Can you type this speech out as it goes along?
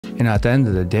you know, at the end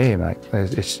of the day, like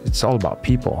it's all about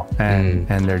people and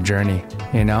their journey,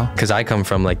 you know? Because I come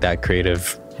from like that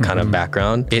creative kind of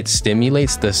background. It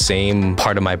stimulates the same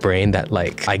part of my brain that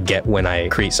like I get when I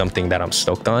create something that I'm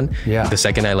stoked on. Yeah. The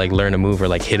second I like learn a move or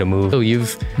like hit a move. So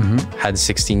you've had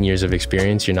 16 years of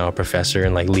experience. You're now a professor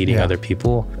and like leading other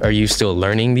people. Are you still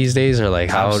learning these days, or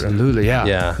like how? Absolutely, yeah.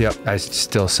 Yeah. Yep. I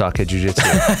still suck at jiu-jitsu.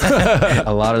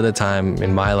 A lot of the time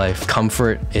in my life,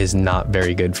 comfort is not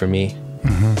very good for me.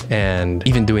 And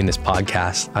even doing this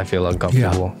podcast, I feel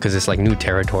uncomfortable because it's like new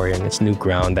territory and it's new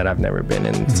ground that I've never been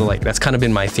in. So like that's kind of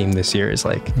been my theme this year, is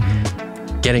like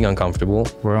getting uncomfortable.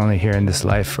 We're only here in this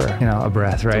life for, you know, a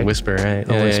breath, right? A whisper, right?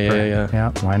 A whisper.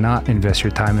 Yeah. Why not invest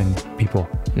your time in people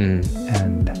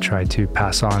and try to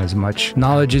pass on as much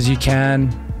knowledge as you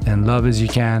can and love as you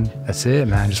can. That's it,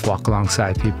 man. Just walk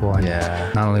alongside people, and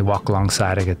not only walk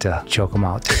alongside, I get to choke them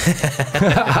out too.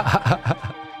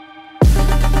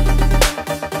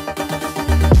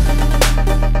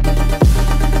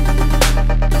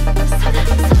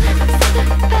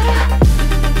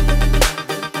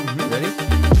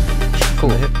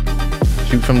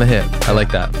 Shoot from the hip. I like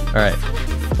that. All right.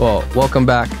 Well, welcome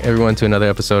back everyone to another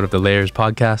episode of the Layers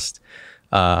podcast.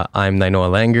 I'm Nainoa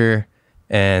Langer,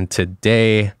 and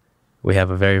today we have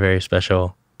a very, very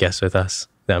special guest with us.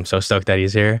 I'm so stoked that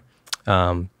he's here.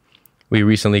 We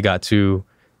recently got to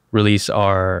release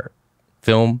our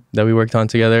film that we worked on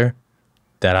together,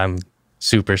 that I'm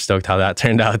super stoked how that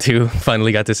turned out too.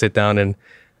 Finally got to sit down and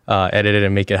edit it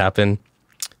and make it happen.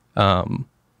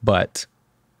 But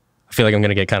I feel like I'm going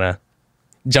to get kind of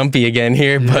jumpy again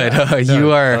here, but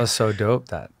that was so dope.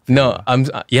 That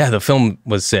the film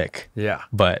was sick. Yeah.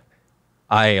 But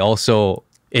I also,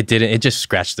 it just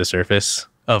scratched the surface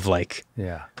of like,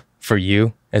 for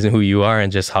you as in who you are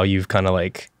and just how you've kind of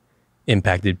like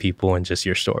impacted people and just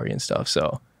your story and stuff.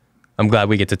 So I'm glad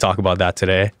we get to talk about that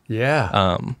today.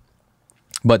 Yeah.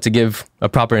 But to give a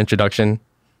proper introduction,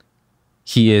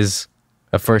 he is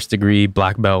a first degree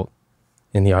black belt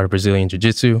in the art of Brazilian Jiu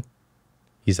Jitsu.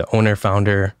 He's the owner,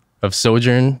 founder of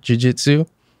Sojourn Jiu Jitsu,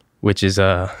 which is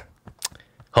I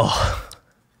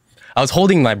was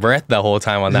holding my breath the whole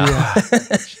time on that.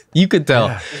 Yeah. You could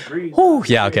tell.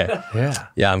 Yeah. Okay.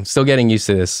 Yeah. I'm still getting used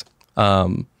to this.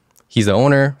 He's the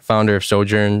owner, founder of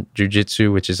Sojourn Jiu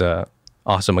Jitsu, which is a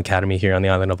awesome academy here on the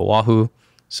island of Oahu.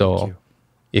 So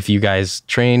if you guys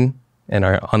train and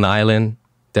are on the island,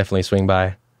 definitely swing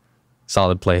by.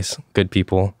 Solid place, good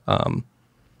people.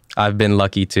 I've been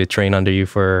lucky to train under you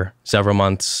for several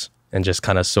months and just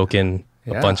kind of soak in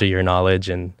a bunch of your knowledge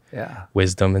and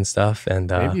wisdom and stuff.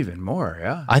 And maybe even more.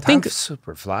 Yeah. I think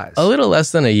super flies. A little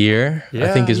less than a year, I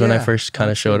think, is when I first kind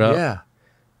of showed up.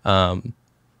 Yeah.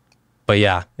 But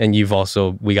yeah, and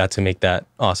we got to make that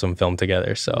awesome film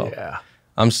together. So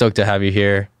I'm stoked to have you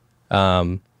here.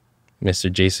 Mr.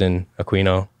 Jason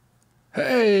Aquino.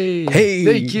 Hey.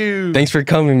 Thank you. Thanks for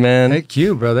coming, man. Thank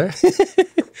you, brother.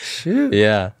 Shoot.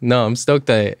 Yeah. No, I'm stoked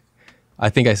that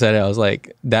I think I said it. I was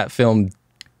like, that film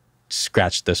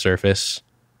scratched the surface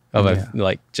of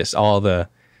like just all the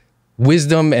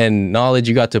wisdom and knowledge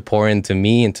you got to pour into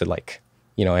me and to like,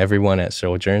 you know, everyone at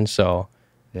Sojourn. So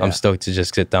I'm stoked to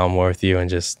just sit down more with you and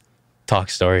just talk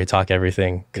story, talk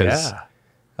everything. Cause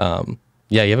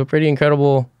you have a pretty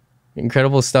incredible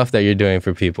stuff that you're doing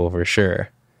for people for sure.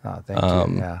 Oh, thank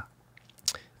you. Yeah.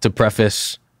 To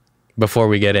preface, before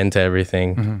we get into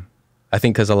everything, I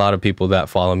think because a lot of people that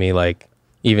follow me, like,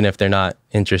 even if they're not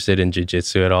interested in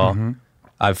jiu-jitsu at all,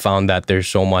 I've found that there's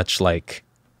so much like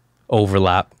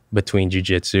overlap between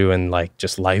jiu-jitsu and like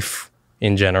just life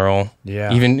in general.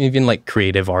 Yeah. Even like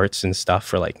creative arts and stuff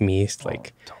for like me,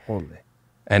 like totally.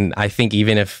 And I think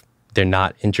even if they're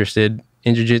not interested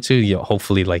in jiu-jitsu,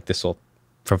 hopefully like this will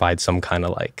provide some kind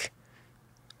of like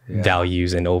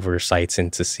values and oversights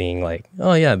into seeing like,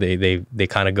 oh yeah, they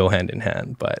kind of go hand in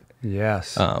hand. But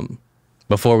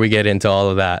before we get into all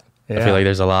of that, I feel like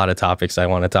there's a lot of topics I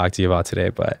want to talk to you about today.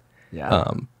 But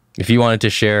if you wanted to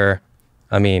share,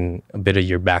 I mean, a bit of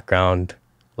your background,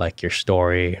 like your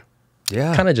story,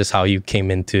 kind of just how you came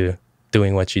into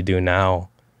doing what you do now.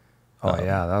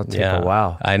 That'll take a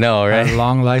while. I know, right? A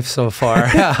long life so far.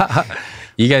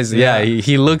 You guys,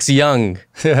 he looks young.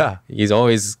 Yeah. He's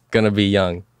always going to be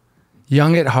young.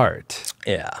 Young at heart.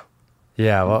 Yeah.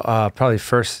 Yeah, well, probably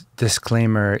first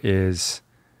disclaimer is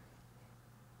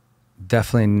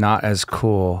definitely not as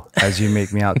cool as you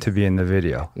make me out to be in the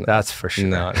video. That's for sure.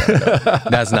 No.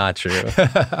 That's not true.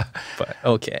 But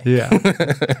okay. Yeah.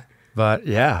 But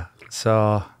yeah,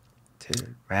 so,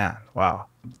 dude, man, wow.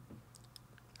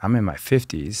 I'm in my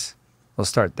 50s. We'll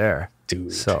start there.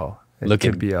 Dude. So it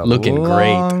looking could be a looking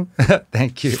long... great.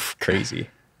 Thank you. Crazy.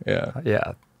 Yeah.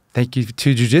 Yeah. thank you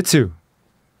to jiu-jitsu.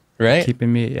 Right?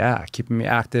 Keeping me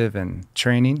active and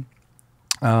training.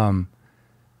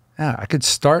 I could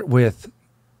start with,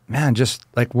 man, just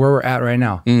like where we're at right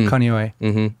now, Kaneohe.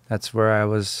 Mm-hmm. That's where I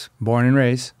was born and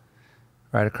raised,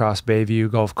 right across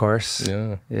Bayview Golf Course.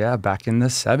 Yeah. Yeah, back in the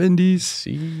 70s.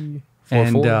 See?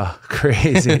 And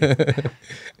crazy.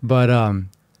 But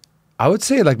I would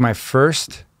say like my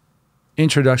first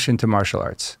introduction to martial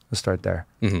arts, we'll start there.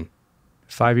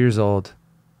 5 years old,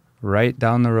 right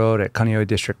down the road at Kaneohe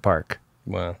District Park.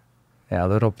 Wow. Yeah, a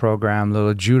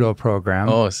little judo program.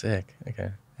 Oh, sick.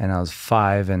 Okay. And I was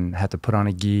 5 and had to put on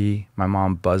a gi. My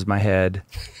mom buzzed my head.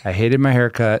 I hated my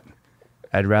haircut.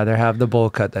 I'd rather have the bowl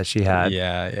cut that she had.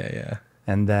 Yeah.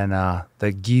 And then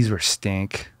the gis were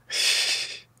stink.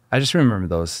 I just remember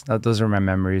those. Those are my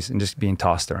memories and just being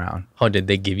tossed around. Oh, did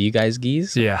they give you guys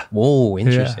gis? Yeah. Whoa,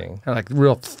 interesting. Yeah. They're like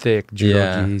real thick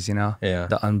judo gis, you know? Yeah.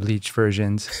 The unbleached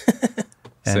versions.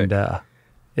 And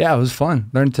yeah, it was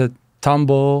fun. Learned to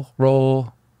tumble,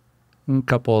 roll, a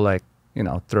couple like, you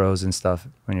know, throws and stuff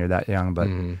when you're that young. But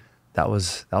that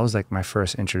was like my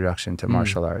first introduction to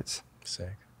martial arts.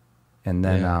 Sick. And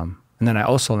then I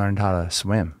also learned how to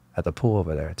swim at the pool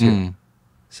over there too.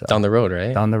 So down the road,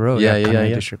 right? Down the road, yeah.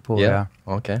 District Pool, yeah.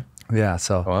 Okay. Yeah,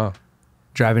 so wow.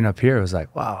 Driving up here, it was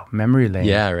like, wow, memory lane.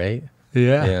 Yeah, right?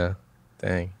 Yeah. Yeah.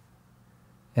 Dang.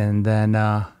 And then,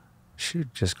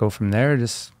 just go from there,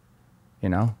 just, you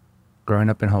know, growing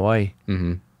up in Hawaii.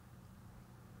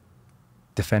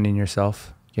 Defending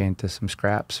yourself, getting into some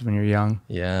scraps when you're young.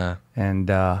 Yeah. And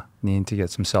needing to get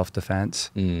some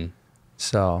self-defense.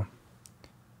 So,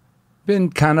 been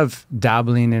kind of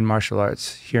dabbling in martial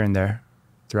arts here and there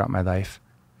throughout my life.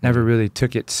 Never really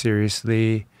took it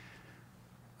seriously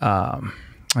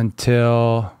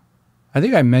until I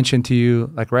think I mentioned to you,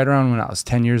 like right around when I was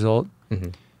 10 years old,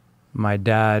 my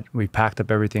dad, we packed up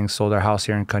everything, sold our house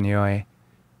here in Kaneohe.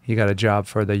 He got a job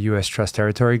for the U.S. Trust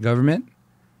Territory government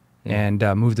and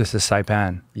moved us to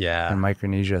Saipan in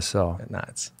Micronesia. So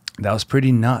nuts. That was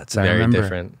pretty nuts. I remember. Very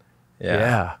different.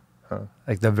 Yeah. Huh.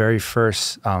 Like the very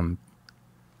first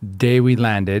day we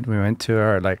landed, we went to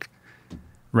our like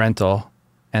rental,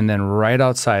 and then right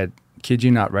outside, kid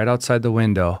you not, right outside the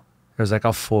window, there was like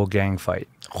a full gang fight.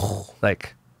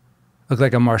 Like, looked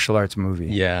like a martial arts movie.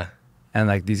 Yeah. And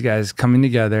like these guys coming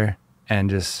together and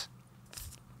just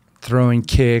throwing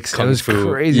kicks. It was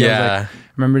crazy. Yeah. I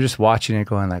remember just watching it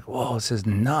going like, whoa, this is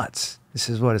nuts. This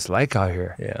is what it's like out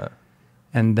here. Yeah.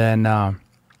 And then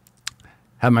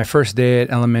had my first day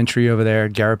at elementary over there,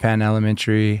 Garapan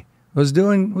Elementary. Was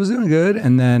doing good.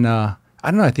 And then, I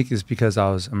don't know, I think it's because I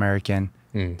was American.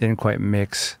 Didn't quite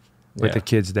mix with the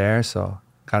kids there. So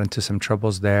got into some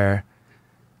troubles there.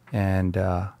 And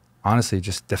honestly,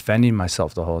 just defending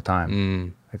myself the whole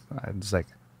time. I was like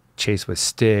chased with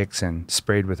sticks and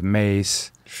sprayed with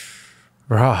mace.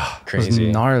 Crazy. It was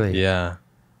gnarly. Yeah.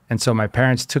 And so my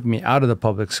parents took me out of the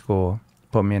public school,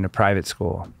 put me in a private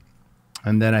school.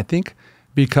 And then I think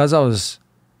because I was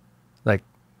like,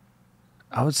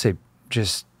 I would say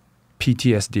just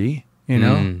PTSD, you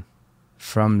know,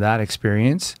 from that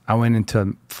experience, I went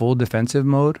into full defensive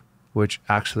mode, which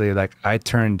actually like I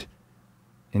turned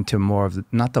into more of the,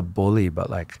 not the bully, but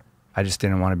like I just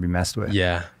didn't want to be messed with.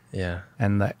 Yeah. Yeah.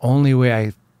 And the only way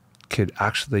I could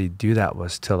actually do that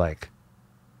was to like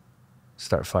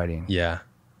start fighting. Yeah.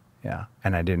 Yeah.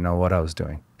 And I didn't know what I was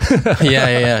doing.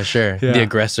 Yeah, sure. Yeah. The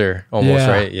aggressor almost,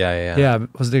 right? Yeah. Yeah, I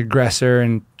was the aggressor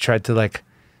and tried to like,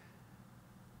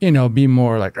 you know, be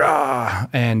more like,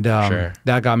 and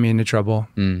that got me into trouble.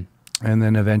 And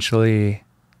then eventually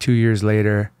 2 years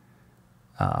later,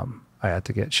 I had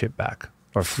to get shipped back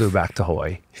or flew back to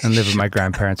Hawaii and lived with my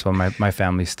grandparents while my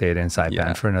family stayed in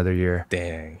Saipan for another year.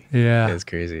 Dang. Yeah. That's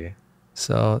crazy.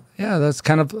 So yeah, that's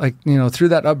kind of like, you know, through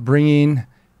that upbringing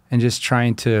and just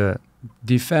trying to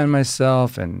defend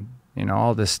myself and, you know,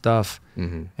 all this stuff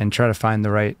and try to find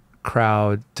the right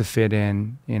crowd to fit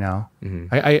in, you know.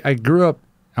 I grew up,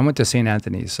 I went to St.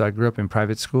 Anthony's, so I grew up in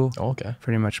private school. Okay.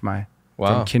 Pretty much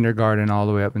from kindergarten all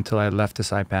the way up until I left to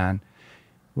Saipan.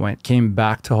 Came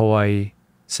back to Hawaii,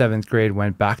 7th grade,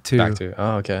 went back to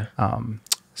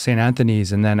St.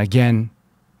 Anthony's, and then again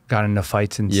got into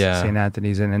fights in St.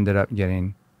 Anthony's and ended up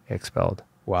getting expelled.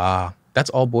 Wow. That's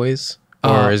all boys?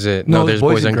 Or is it? No, there's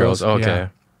boys and girls. Oh, okay. Yeah.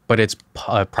 But it's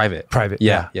private. Private.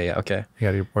 Yeah. Okay. You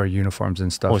got to wear uniforms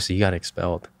and stuff. Oh, so you got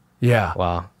expelled. Yeah.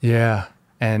 Wow. Yeah.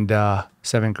 And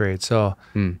 7th grade. So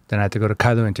then I had to go to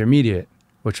Kailo Intermediate,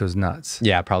 which was nuts.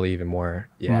 Yeah, probably even more.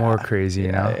 Yeah. More crazy,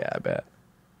 you know? Yeah, I bet.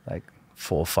 Like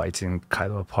full fights in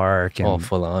Kailo Park. And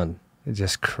full on. It's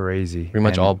just crazy. Pretty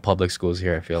much all public schools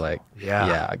here, I feel like.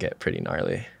 Yeah. I get pretty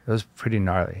gnarly. it was pretty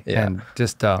gnarly. And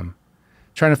just trying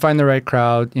to find the right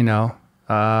crowd, you know.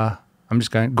 I'm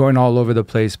just going all over the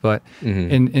place, but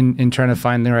in trying to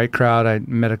find the right crowd, I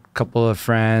met a couple of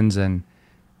friends and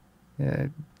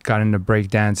got into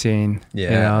breakdancing, you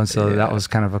know, so that was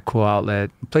kind of a cool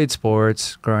outlet. Played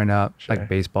sports growing up, like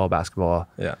baseball, basketball.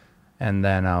 Yeah. And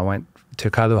then I went to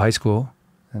Kalu High School,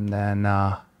 and then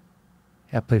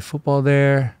played football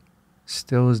there.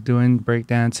 Still was doing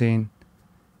breakdancing,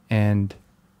 and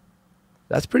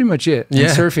that's pretty much it. And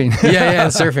surfing.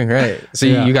 Surfing, right. So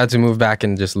you got to move back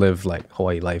and just live like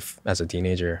Hawaii life as a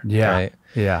teenager, right?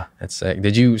 Yeah. That's sick.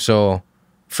 Did you, so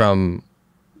from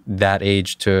that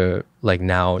age to like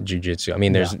now jiu-jitsu, I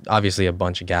mean, there's obviously a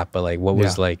bunch of gap, but like what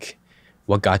was like,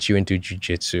 what got you into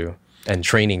jiu-jitsu and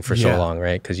training for so long,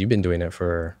 right? Because you've been doing it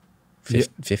for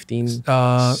 15?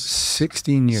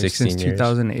 16 years, since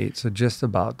 2008, so just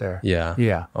about there.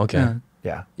 Yeah. Okay.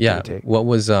 Yeah. What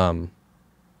was,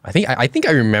 I think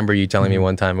I remember you telling me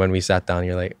one time when we sat down,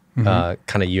 you're like,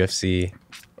 kind of UFC,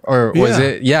 or was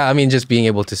it? Yeah, I mean, just being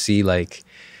able to see like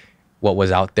what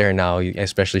was out there now,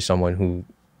 especially someone who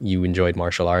you enjoyed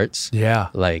martial arts. Yeah.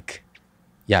 Like,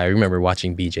 I remember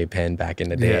watching BJ Penn back in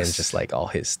the day and just like all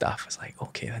his stuff. I was like,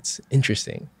 okay, that's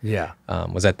interesting. Yeah.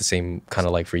 Was that the same kind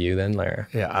of like for you then? Or?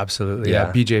 Yeah, absolutely.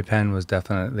 Yeah. BJ Penn was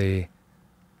definitely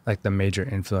like the major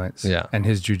influence. Yeah. And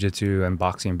his jiu-jitsu and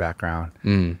boxing background.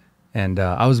 And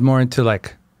I was more into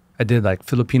like, I did like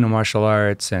Filipino martial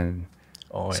arts and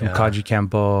some Kaji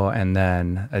Kempo, and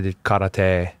then I did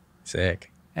karate.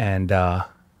 Sick. And, but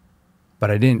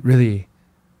I didn't really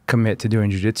commit to doing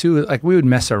jiu-jitsu. Like we would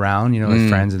mess around, you know, with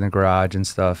friends in the garage and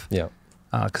stuff. Yeah.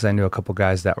 Because I knew a couple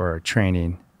guys that were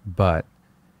training, but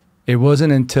it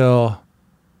wasn't until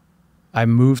I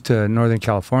moved to Northern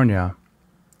California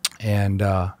and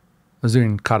was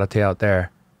doing karate out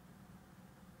there.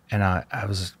 And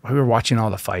we were watching all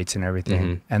the fights and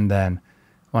everything. And then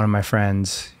one of my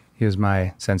friends, he was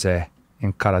my sensei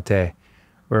in karate.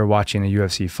 We were watching a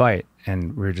UFC fight,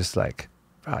 and we were just like,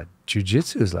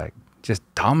 jiu-jitsu is like just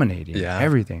dominating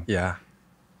everything. Yeah.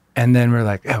 And then we're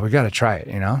like, we got to try it,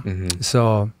 you know?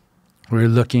 So we were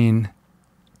looking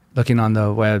on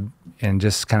the web and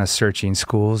just kind of searching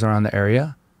schools around the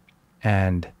area.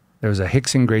 And there was a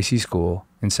Hickson Gracie school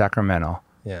in Sacramento.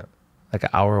 Yeah. Like an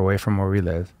hour away from where we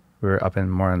live. We were up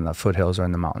more in the foothills or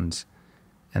in the mountains.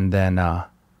 And then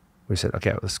we said,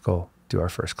 okay, let's go do our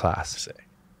first class. Sick.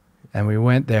 And we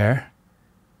went there,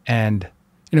 and,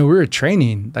 you know, we were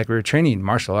training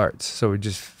martial arts. So we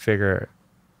just figure,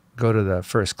 go to the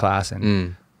first class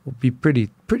and we'll be pretty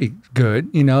good.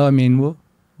 You know, I mean,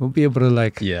 we'll be able to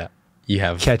like, you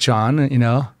have catch on, you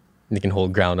know. You can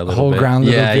hold ground a little bit.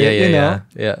 Yeah.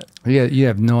 You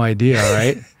have no idea,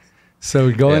 right? So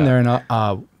we go in there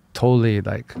and totally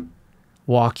like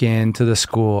walk into the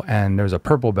school, and there was a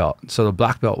purple belt. So the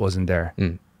black belt wasn't there.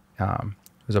 There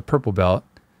was a purple belt.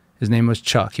 His name was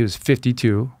Chuck. He was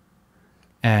 52.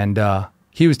 And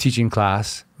he was teaching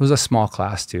class. It was a small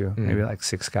class too, maybe like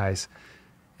 6 guys.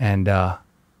 And I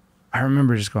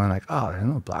remember just going like, oh, there's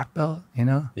no black belt, you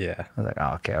know? Yeah. I was like,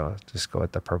 oh, okay, I'll just go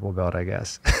with the purple belt, I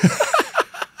guess.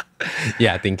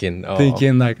 Thinking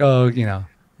like, oh, you know,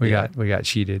 we got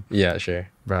cheated. Yeah, sure.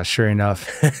 But sure enough,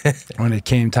 when it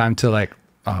came time to like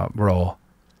roll,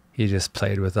 he just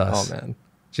played with us. Oh man.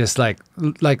 Just like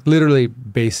literally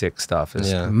basic stuff.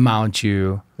 Just mount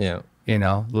you. Yeah. You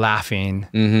know, laughing,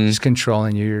 just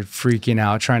controlling you. You're freaking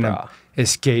out, trying to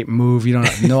escape, move. You don't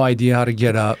have no idea how to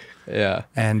get up. Yeah.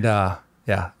 And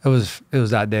it was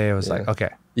that day. It was like, okay.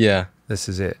 Yeah. This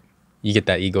is it. You get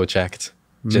that ego checked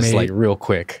just like real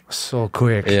quick. So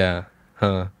quick. Yeah.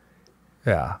 Huh.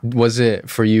 Yeah. Was it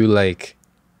for you like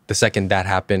the second that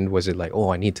happened, was it like,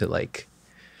 oh, I need to like,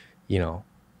 you know,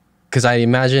 because I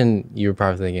imagine you were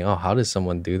probably thinking, oh, how does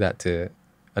someone do that to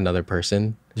another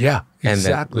person? Yeah, exactly.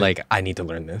 And then like, I need to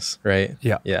learn this, right?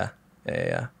 Yeah. Yeah.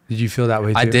 Did you feel that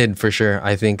way too? I did, for sure.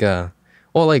 I think, well,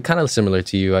 like kind of similar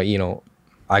to you, you know,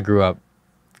 I grew up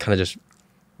kind of just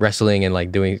wrestling and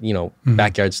like doing, you know,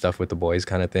 backyard stuff with the boys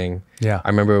kind of thing. Yeah. I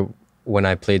remember when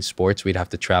I played sports, we'd have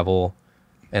to travel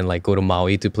and like go to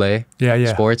Maui to play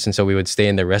sports. And so we would stay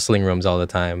in the wrestling rooms all the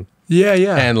time. Yeah,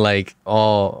 yeah. And like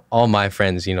all my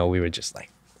friends, you know, we would just like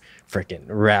freaking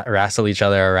wrestle each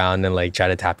other around and like try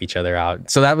to tap each other out.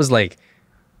 So that was like,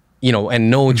 you know, and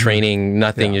no training,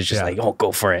 nothing. It's just like, oh,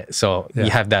 go for it. So you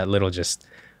have that little just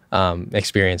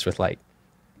experience with like,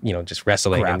 you know, just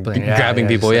wrestling and grabbing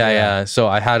people. Yeah. So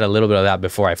I had a little bit of that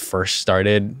before I first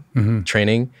started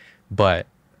training, but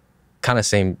kind of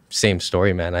same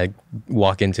story, man. I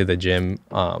walk into the gym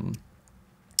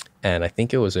and I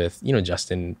think it was with, you know,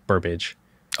 Justin Burbage.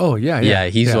 Oh yeah.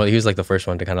 He was like the first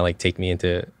one to kind of like take me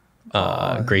into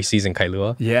Gracie's in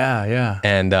Kailua. Yeah.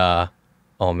 And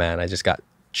oh man, I just got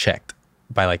checked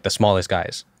by like the smallest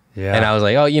guys. Yeah. And I was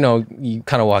like, oh, you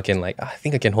kind of walk in like, I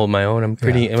think I can hold my own. I'm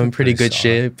in pretty good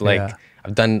shape. Like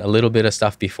I've done a little bit of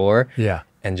stuff before. Yeah.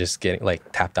 And just getting like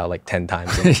tapped out like 10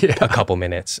 times in a couple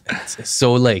minutes. It's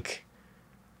so like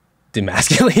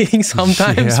demasculating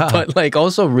sometimes, but like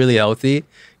also really healthy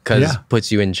because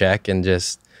puts you in check and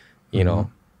just, you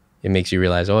know, it makes you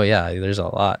realize, oh yeah, there's a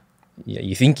lot. Yeah,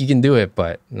 you think you can do it,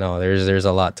 but no, there's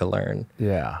a lot to learn.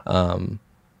 Yeah.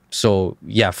 So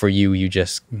yeah, for you, you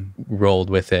just rolled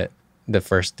with it the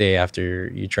first day after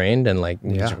you trained, and like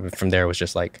from there it was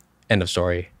just like end of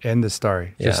story. End of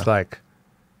story. Just like,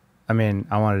 I mean,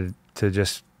 I wanted to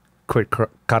just quit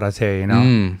karate, you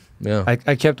know? Yeah.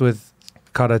 I kept with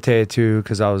karate too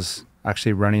because I was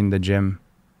actually running the gym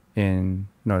in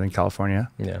Northern California.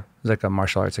 Yeah. It was like a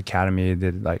martial arts academy.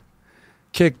 Did like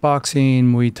kickboxing,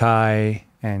 Muay Thai,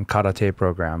 and karate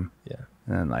program. Yeah.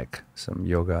 And then like some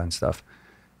yoga and stuff.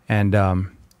 And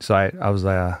so I was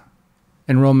a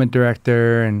enrollment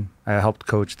director and I helped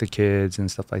coach the kids and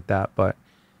stuff like that. But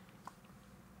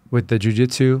with the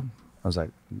jiu-jitsu, I was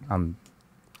like, I'm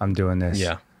doing this.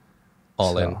 Yeah.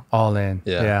 All in.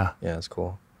 Yeah. Yeah, it's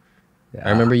cool. Yeah.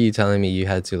 I remember you telling me you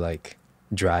had to like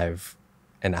drive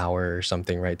an hour or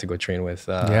something, right, to go train with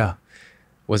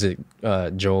was it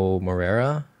Joe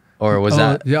Morera? Or was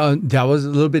that? Yeah, that was a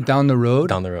little bit down the road.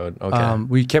 Down the road. Okay.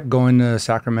 We kept going to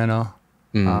Sacramento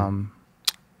to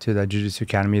the Jiu-Jitsu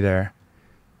Academy there.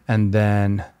 And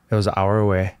then it was an hour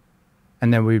away.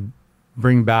 And then we'd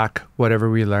bring back whatever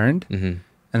we learned.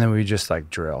 And then we just like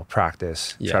drill,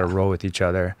 practice, try to roll with each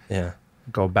other. Yeah.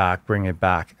 Go back, bring it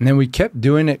back. And then we kept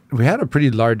doing it. We had a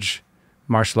pretty large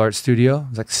martial arts studio. It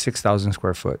was like 6,000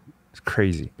 square foot. It's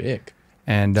crazy. Big.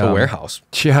 And it's a warehouse.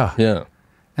 Yeah. Yeah.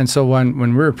 And so when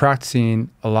we were practicing,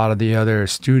 a lot of the other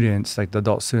students, like the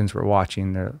adult students were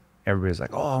watching, everybody's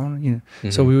like, oh, you know.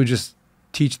 So we would just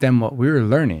teach them what we were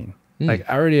learning. Like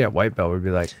already at white belt, we'd be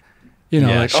like, you know,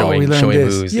 like, we learned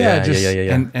this. Moves. Yeah.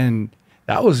 And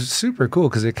that was super cool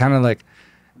because it kind of like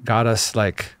got us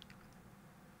like,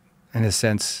 in a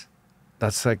sense,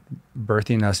 that's like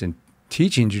birthing us in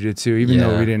teaching jiu-jitsu, even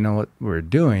though we didn't know what we were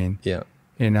doing. Yeah.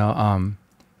 You know,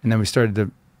 and then we started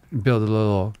to build a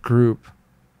little group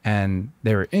and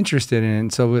they were interested in it.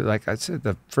 And so like I said,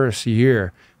 the first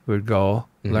year we would go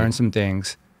learn some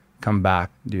things, come back,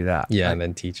 do that. Yeah. Like, and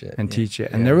then teach it. And teach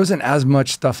it. And there wasn't as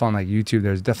much stuff on like YouTube.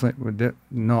 There's definitely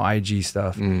no IG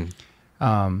stuff.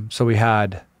 So we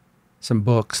had some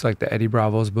books like the Eddie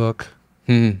Bravo's book.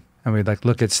 And we'd like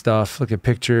look at stuff, look at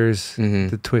pictures,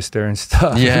 the Twister and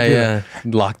stuff. Yeah.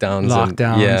 Lockdowns.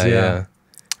 Yeah.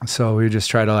 So we would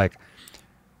just try to like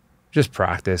just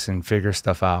practice and figure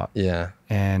stuff out. Yeah.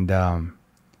 And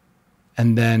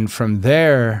then from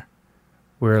there,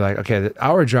 we were like, okay,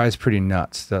 our drive's pretty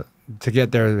nuts. To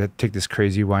get there, we had to take this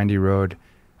crazy windy road.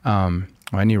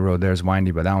 Any road there is windy,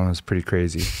 but that one was pretty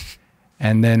crazy.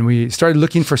 And then we started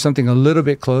looking for something a little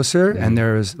bit closer, and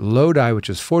there was Lodi, which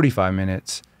was 45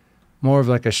 minutes, more of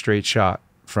like a straight shot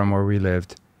from where we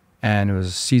lived. And it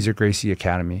was Cesar Gracie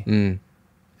Academy.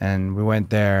 And we went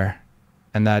there,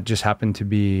 and that just happened to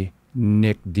be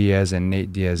Nick Diaz and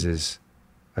Nate Diaz's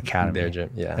academy. Their gym,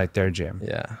 yeah. Like their gym.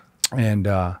 Yeah. And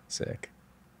sick.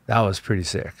 That was pretty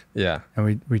sick. Yeah.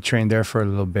 And we trained there for a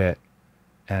little bit,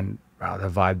 and wow, the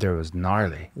vibe there was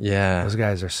gnarly. Yeah. Those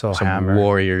guys are so hammered.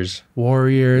 Warriors.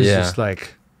 Yeah. Just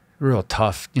like real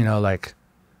tough, you know, like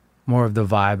more of the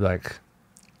vibe, like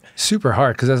super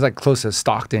hard, because that's like close to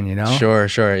Stockton, you know?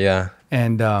 Sure, yeah.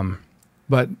 And,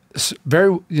 but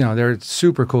very, you know, they're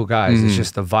super cool guys. It's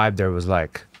just the vibe there was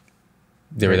like.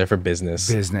 They were there for business.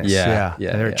 Yeah.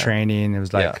 And they were training. It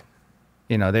was like,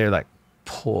 you know, they were like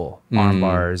pull arm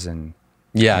bars and.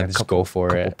 Yeah, just go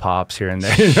for it. Pops here and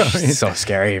there. You know? It's so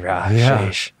scary, bro. Yeah.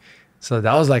 Sheesh. So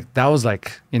that was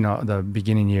like, you know, the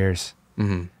beginning years.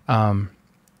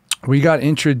 We got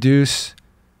introduced.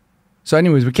 So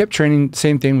anyways, we kept training,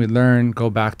 same thing. We'd learn, go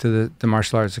back to the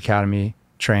martial arts academy,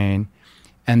 train.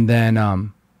 And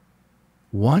then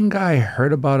one guy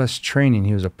heard about us training.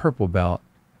 He was a purple belt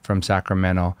from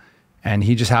Sacramento. And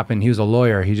he was a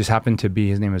lawyer. He just happened to be,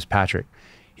 his name was Patrick.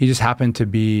 He just happened to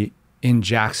be in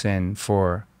Jackson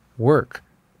for work,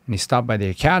 and he stopped by the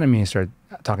academy and started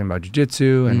talking about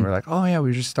jiu-jitsu, and we're like, oh yeah,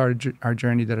 we just started our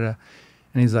journey, and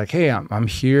he's like, hey, I'm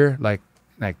here like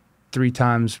 3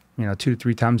 times, you know, 2 to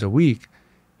 3 times a week.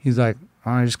 He's like,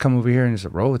 I just come over here and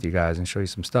just roll with you guys and show you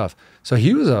some stuff. So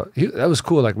that was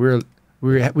cool. Like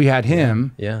we had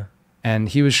him, and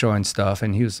he was showing stuff,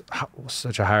 and he was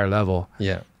such a higher level,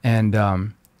 and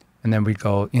And then we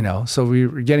go, you know, so we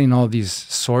were getting all these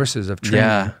sources of training.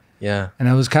 Yeah. Yeah. And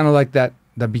it was kind of like the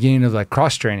beginning of like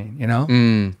cross training, you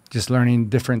know, just learning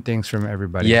different things from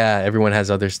everybody. Yeah. Everyone has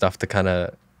other stuff to kind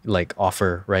of like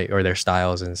offer, right? Or their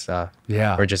styles and stuff.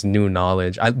 Yeah. Or just new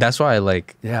knowledge. That's why I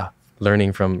like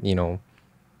learning from, you know,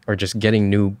 or just getting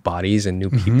new bodies and new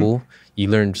people. You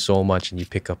learn so much and you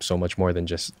pick up so much more than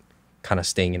just kind of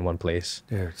staying in one place.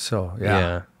 Dude, so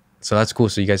yeah. So that's cool.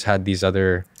 So you guys had these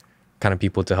other kind of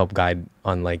people to help guide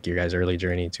on like your guys' early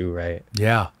journey too, right?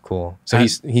 Yeah. Cool. So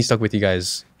he stuck with you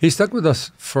guys. He stuck with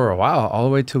us for a while, all the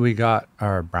way till we got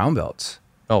our brown belts.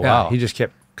 Oh, wow. He just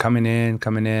kept coming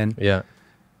in. Yeah.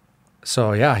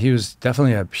 So yeah, he was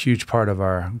definitely a huge part of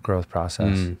our growth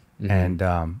process. And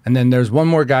then there's one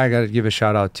more guy I got to give a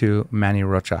shout out to, Manny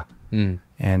Rocha.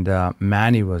 And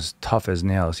Manny was tough as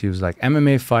nails. He was like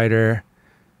MMA fighter,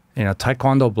 you know,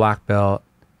 Taekwondo black belt,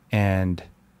 and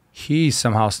he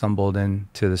somehow stumbled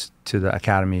into the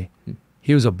academy.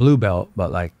 He was a blue belt,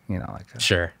 but like, you know, like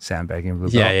a sandbagging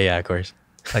blue belt. Yeah, of course.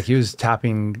 Like he was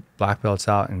tapping black belts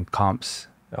out in comps,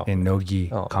 in no-gi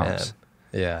comps.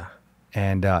 Man. Yeah.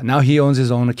 And now he owns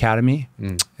his own academy,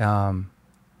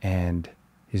 and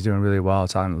he's doing really well.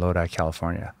 It's out in Lodi,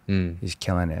 California. He's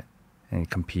killing it, and he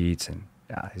competes, and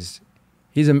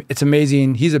it's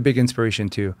amazing. He's a big inspiration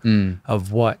too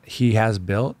of what he has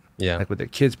built. Yeah, like with the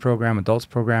kids program, adults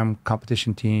program,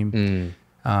 competition team.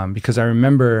 Because I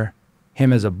remember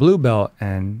him as a blue belt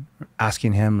and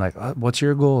asking him like, "What's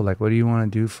your goal? Like, what do you want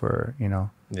to do for in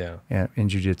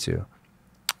jiu-jitsu?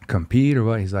 Compete or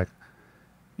what?" He's like,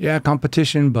 "Yeah,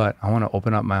 competition, but I want to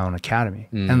open up my own academy."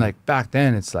 And like back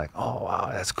then, it's like, "Oh wow,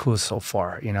 that's cool so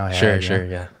far," you know.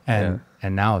 Sure.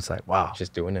 And now it's like, wow,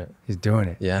 just doing it. He's doing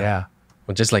it. Yeah.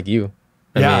 Well, just like you.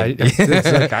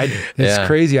 It's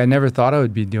crazy. I never thought I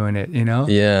would be doing it, you know?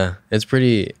 Yeah, it's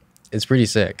pretty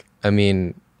sick. I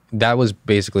mean, that was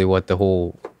basically what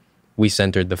we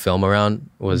centered the film around,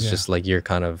 was just like your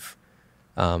kind of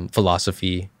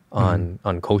philosophy on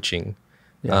coaching.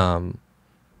 And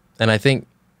I think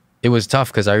it was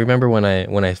tough because I remember when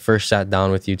I first sat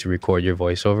down with you to record your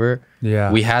voiceover,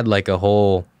 we had like a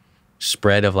whole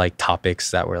spread of like topics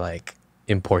that were like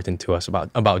important to us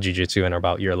about jiu-jitsu and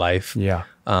about your life.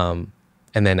 And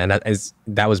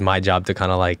that was my job to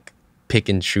kind of like pick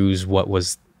and choose what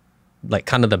was like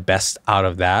kind of the best out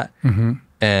of that.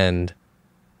 And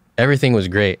everything was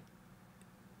great,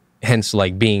 hence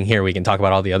like being here we can talk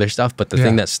about all the other stuff, but the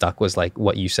thing that stuck was like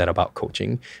what you said about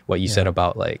coaching, what you said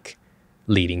about like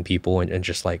leading people and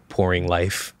just like pouring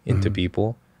life into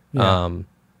people.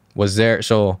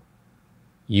 So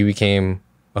you became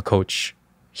a coach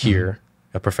here,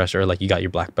 a professor, like you got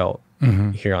your black belt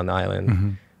here on the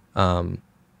island. And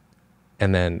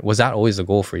then was that always the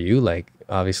goal for you? Like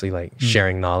obviously like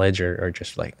sharing knowledge or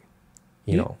just like,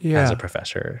 you know, as a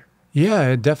professor?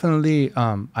 Yeah, definitely.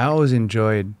 I always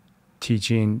enjoyed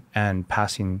teaching and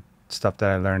passing stuff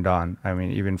that I learned on. I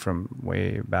mean, even from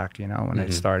way back, you know, when I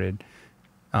started,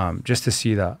 just to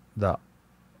see the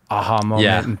aha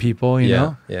moment in people, you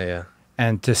know? Yeah.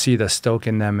 And to see the stoke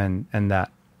in them and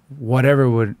that whatever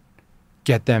would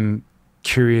get them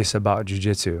curious about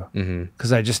jiu-jitsu.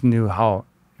 Because I just knew how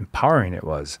empowering it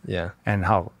was. And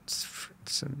how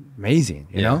it's amazing,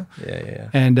 you know?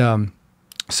 And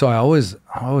so I always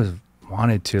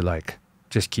wanted to like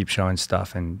just keep showing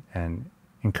stuff and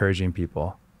encouraging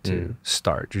people to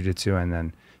start jiu-jitsu and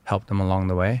then help them along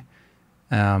the way.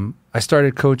 I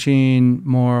started coaching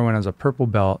more when I was a purple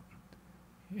belt,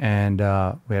 and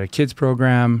we had a kids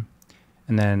program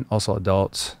and then also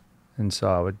adults. And so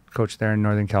I would coach there in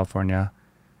Northern California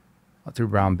through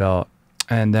brown belt.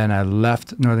 And then I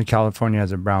left Northern California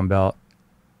as a brown belt,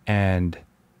 and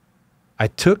I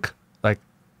took, like,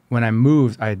 when I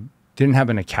moved, I didn't have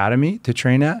an academy to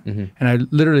train at. And I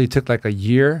literally took like a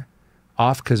year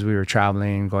off because we were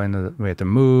traveling, we had to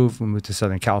move. We moved to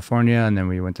Southern California, and then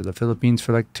we went to the Philippines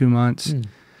for like 2 months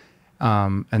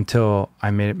until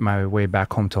I made my way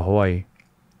back home to Hawaii.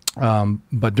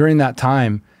 But during that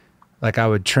time, like I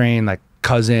would train like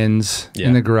cousins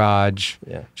in the garage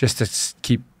just to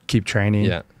keep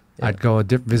training. I'd go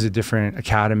visit different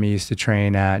academies to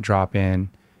train at, drop in.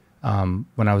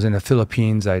 When I was in the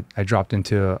Philippines, I dropped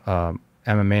into a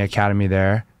MMA academy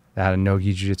there that had a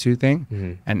no-gi jiu-jitsu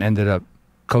thing, and ended up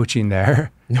coaching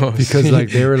there because like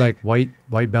they were like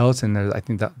white belts, and I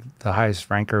think that the highest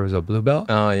ranker was a blue belt.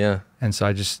 And so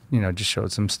I just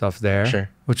showed some stuff there,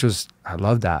 which was, I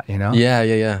love that, you know?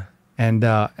 And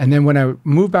then when I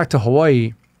moved back to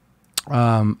Hawaii,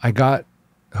 I got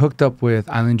hooked up with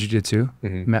Island Jiu Jitsu,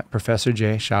 met Professor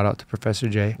J, shout out to Professor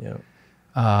J.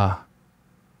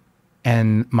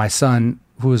 And my son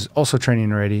who was also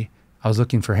training already, I was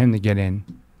looking for him to get in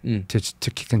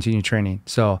to continue training.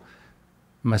 So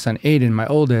my son Aiden, my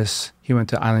oldest, he went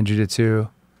to Island Jiu Jitsu,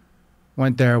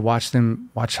 went there, watched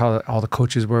how all the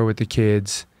coaches were with the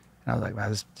kids. And I was like,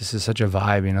 man, this is such a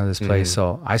vibe, you know, this place.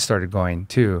 So I started going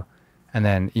too. And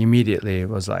then immediately it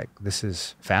was like, this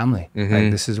is family.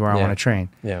 Like, this is where I want to train.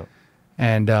 Yeah.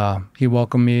 And he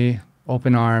welcomed me,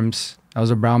 open arms. I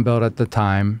was a brown belt at the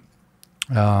time.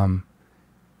 And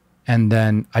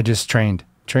then I just trained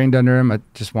under him. I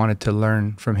just wanted to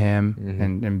learn from him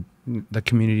and the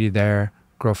community there,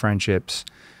 grow friendships,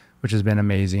 which has been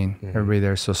amazing. Everybody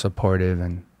there is so supportive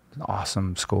and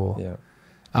awesome school. Yeah.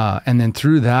 And then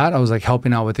through that, I was like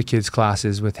helping out with the kids'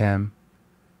 classes with him.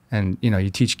 And, you know, you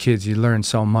teach kids, you learn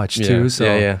so much too.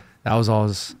 So that was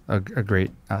always a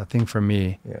great thing for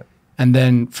me. Yeah. And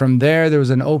then from there was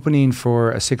an opening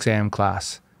for a 6 a.m.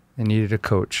 class and needed a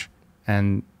coach.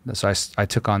 And so I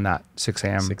took on that 6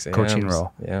 a.m. coaching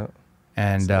role. Yeah.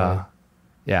 And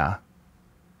yeah,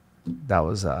 that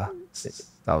was the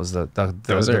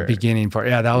beginning part.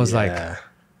 Yeah, that was like.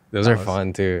 Those are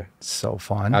fun too. So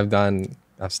fun.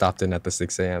 I've stopped in at the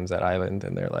 6 a.m.s at Island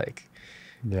and they're like,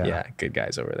 yeah, good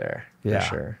guys over there for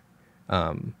sure.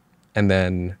 And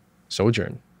then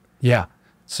Sojourn. Yeah.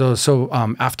 So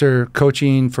after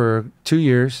coaching for 2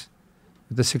 years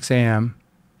at the 6 a.m.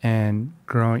 and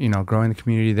growing the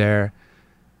community there,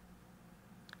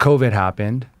 COVID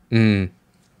happened. And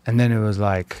then it was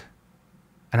like,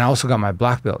 and I also got my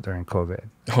black belt during COVID.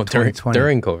 Oh, during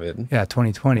COVID? Yeah,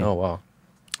 2020. Oh, wow.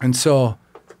 And so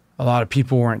a lot of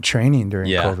people weren't training during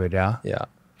COVID. Yeah. Yeah.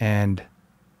 And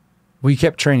we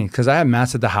kept training because I had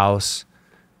mats at the house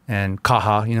and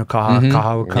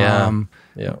Kaha would come,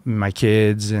 my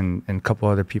kids and a couple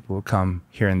other people would come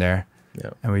here and there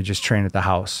and we just train at the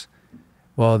house.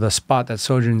 Well, the spot that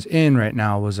Sojourn's in right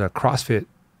now was a CrossFit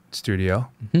studio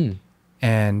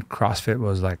and CrossFit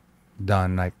was like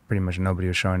done, like pretty much nobody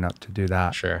was showing up to do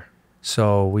that. Sure.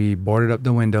 So we boarded up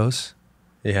the windows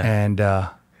and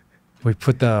we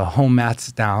put the home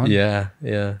mats down. Yeah,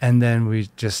 yeah. And then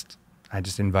I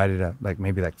just invited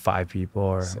maybe 5 people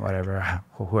or whatever,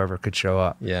 whoever could show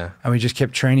up. Yeah. And we just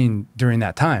kept training during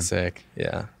that time. Sick.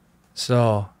 Yeah.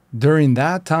 So during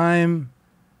that time,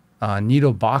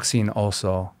 Needle Boxing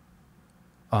also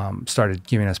started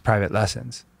giving us private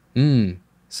lessons.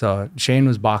 So Shane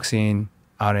was boxing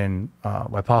out in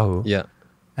Waipahu. Yeah.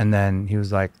 And then he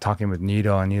was like talking with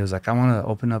Nito and he was like, I want to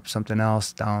open up something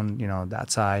else down,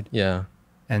 that side. Yeah.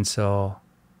 And so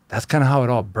that's kind of how it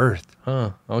all birthed.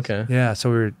 Oh, okay. Yeah. So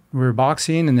we were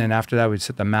boxing and then after that we'd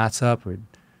set the mats up, we'd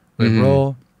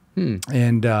roll.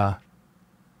 And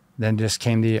then just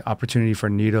came the opportunity for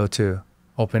Nito to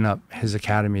open up his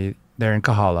academy there in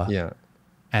Kahala. Yeah.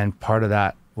 And part of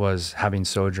that was having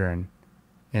Sojourn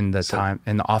in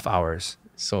the off hours.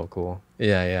 So cool.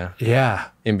 Yeah, yeah. Yeah.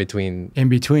 In between,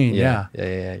 yeah.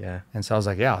 Yeah. And so I was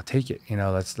like, yeah, I'll take it.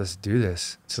 Let's do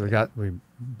this. So we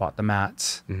bought the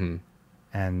mats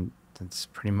and that's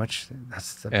pretty much,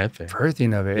 that's the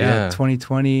birthing of it. Yeah.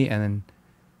 2020. And then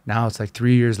now it's like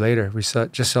 3 years later. We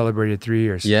just celebrated 3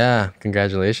 years. Yeah.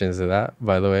 Congratulations to that,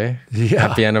 by the way. Yeah.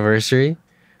 Happy anniversary.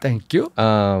 Thank you.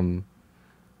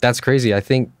 That's crazy. I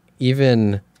think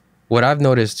even what I've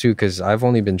noticed too, because I've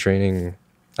only been training,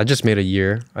 I just made a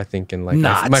year, I think, in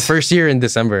my first year in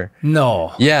December.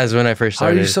 No. Yeah, is when I first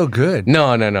started. How are you so good?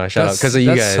 No. Shut up. Because of you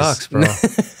guys. That sucks, bro.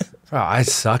 Bro, I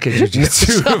suck at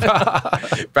jiu-jitsu.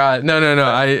 Bro, no.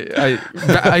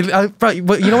 But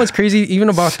you know what's crazy? Even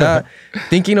about that,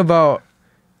 thinking about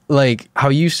like how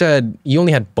you said you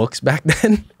only had books back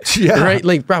then. Yeah. Right?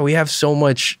 Like, bro, we have so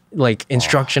much like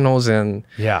instructionals and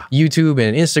YouTube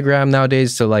and Instagram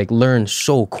nowadays to like learn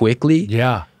so quickly.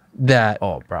 Yeah. That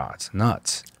bro, it's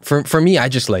nuts. For me, I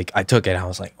just I took it and I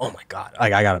was like, oh my God,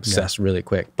 like I got obsessed really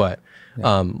quick. But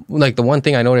like the one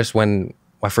thing I noticed when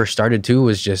I first started too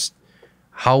was just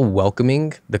how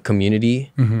welcoming the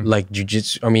community, like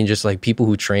jiu-jitsu, I mean just like people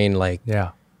who train like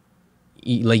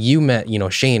you met,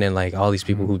 Shane and like all these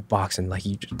people who box and like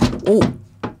you just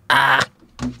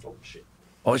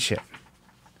oh shit.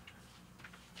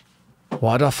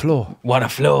 Water flow.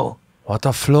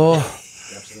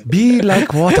 Be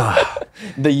like water.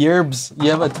 The yerbs.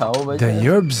 You have a towel by the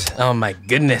yerbs? Oh my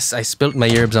goodness. I spilled my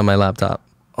yerbs on my laptop.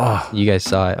 Oh, you guys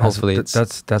saw it. Hopefully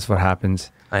that's what happens.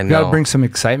 I know. You gotta bring some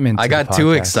excitement to I got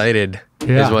too excited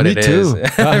is what me it too.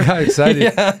 is. I got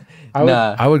excited.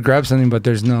 I would grab something, but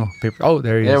there's no paper. Oh,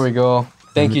 there he is. There we go.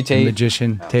 Thank you, Tate.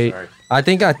 Magician Tate. Sorry. I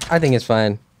think it's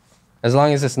fine. As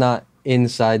long as it's not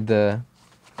inside the...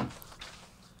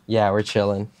 Yeah, we're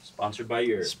chilling. Sponsored by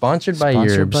Yerbs. Sponsored by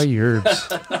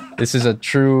Yerbs. This This is a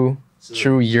true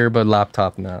True yerba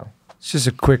laptop now. It's just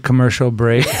a quick commercial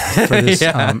break for this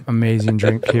amazing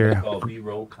drink here.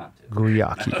 B-roll content.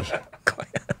 Guyaki.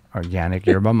 Organic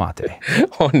yerba mate.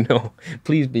 Oh no,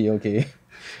 please be okay.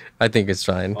 I think it's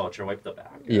fine. Oh, try wipe the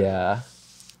back. Yeah.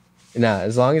 Nah,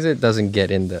 as long as it doesn't get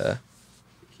in the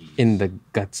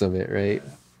guts of it, right?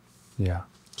 Yeah.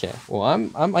 Okay. Well,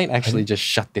 I might actually just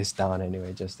shut this down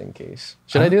anyway, just in case.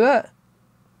 Should I do that?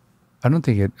 I don't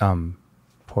think it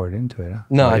poured into it. Huh?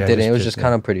 No, I didn't. It was just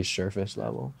kind of pretty surface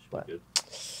level, but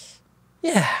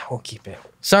yeah, we'll keep it.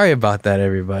 Sorry about that,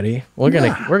 everybody. We're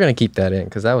gonna keep that in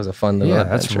because that was a fun little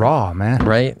adventure. That's raw, man.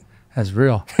 Right? That's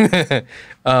real.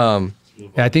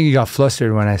 Yeah, I think you got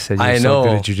flustered when I said you were so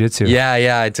good at jiu-jitsu.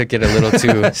 Yeah, I took it a little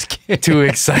too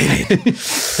excited.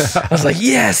 I was like,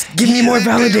 yes, give me more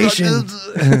validation.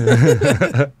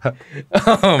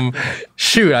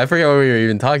 Shoot, I forgot what we were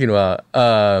even talking about.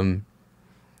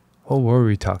 What were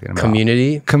we talking about?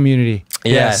 Community. Community.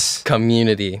 Yes,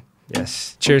 community.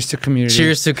 Yes. Cheers to community.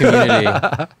 Cheers to community.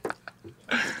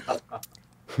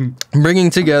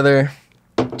 Bringing together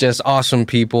just awesome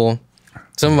people.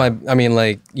 Some of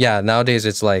nowadays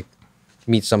it's like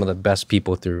meet some of the best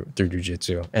people through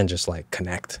jiu-jitsu and just like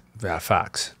connect. Yeah,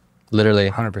 facts.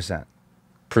 Literally. 100%.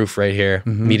 Proof right here.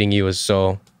 Meeting you was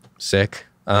so sick.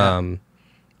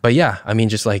 But yeah, I mean,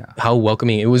 just like how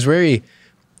welcoming. It was very,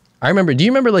 I remember, do you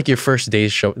remember like your first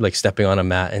days like stepping on a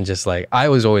mat and just like, I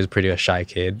was always a shy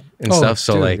kid and stuff.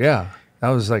 So dude, yeah, that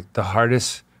was like the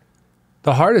hardest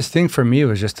thing for me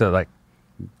was just to like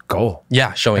go.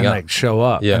 Yeah, showing up. Like show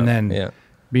up. Yeah. And then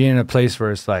being in a place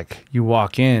where it's like you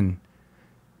walk in,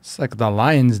 it's like the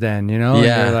lion's den, you know?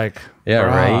 Yeah. And you're like,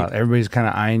 right. Everybody's kind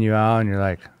of eyeing you out and you're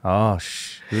like, oh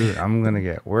shoot, I'm going to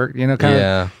get work, you know, kind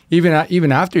of even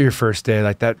after your first day,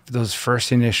 like those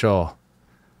first initial,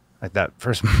 like that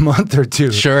first month or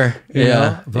two. Sure. You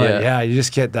know? But you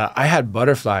just get that. I had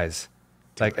butterflies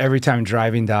like every time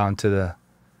driving down to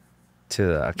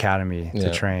the academy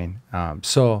to train.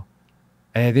 So,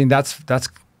 and I think that's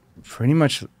pretty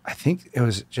much, I think it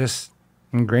was just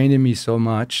ingrained in me so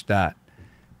much that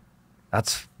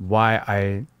that's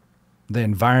why the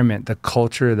environment, the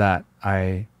culture that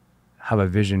I have a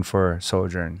vision for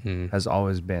Sojourn has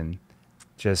always been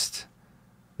just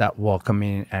that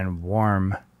welcoming and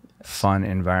warm, fun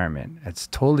environment. It's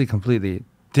totally, completely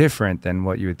different than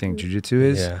what you would think jiu-jitsu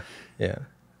is. Yeah.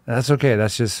 That's okay.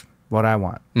 That's just what I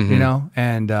want, you know?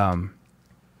 And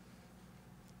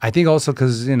I think also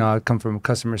because, you know, I come from a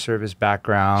customer service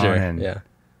background and, you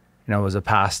know, was a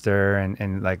pastor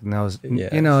and like knows,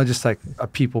 you know, just like a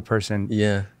people person.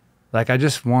 Yeah. Like I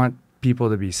just want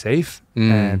people to be safe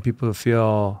and people to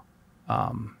feel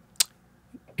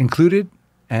included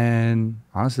and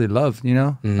honestly loved, you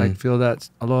know, like feel that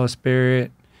aloha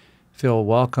spirit, feel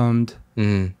welcomed.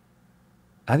 I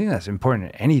think that's important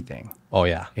in anything. Oh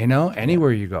yeah. You know,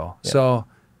 anywhere you go. Yeah. So,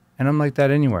 and I'm like that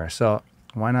anywhere. So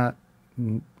why not?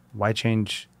 Why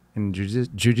change in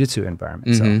jiu-jitsu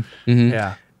environment? So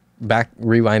yeah. Back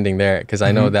rewinding there, because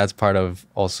I know that's part of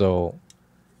also,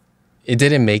 it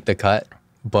didn't make the cut,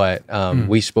 but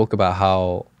we spoke about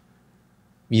how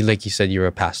you, like you said, you were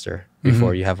a pastor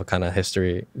before. You have a kind of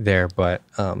history there, but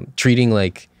treating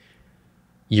like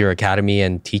your academy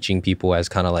and teaching people as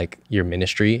kind of like your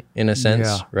ministry in a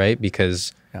sense, right?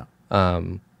 Because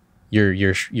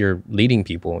you're leading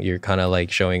people. You're kind of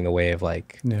like showing the way of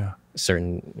like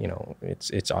certain, you know,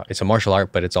 it's a martial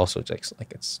art, but it's also just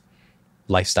like it's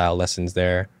lifestyle lessons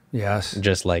there. Yes.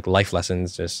 Just like life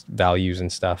lessons, just values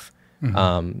and stuff.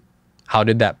 How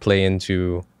did that play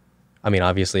into, I mean,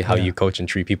 obviously how you coach and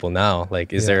treat people now?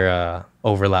 Like, is there a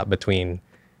overlap between,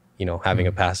 you know, having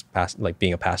a past, like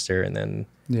being a pastor and then,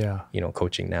 you know,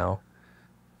 coaching now?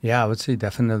 Yeah, I would say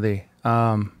definitely.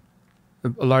 A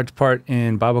large part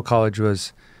in Bible college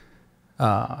was,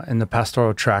 in the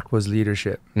pastoral track was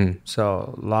leadership.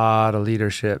 So a lot of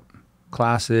leadership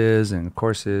classes and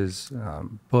courses,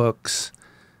 books,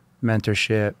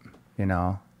 mentorship, you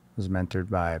know, was mentored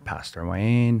by Pastor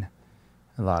Wayne,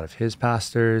 a lot of his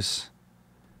pastors.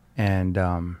 And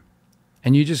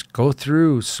you just go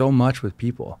through so much with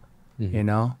people, you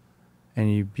know,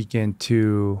 and you begin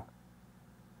to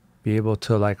be able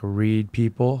to like read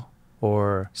people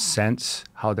or sense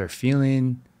how they're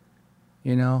feeling,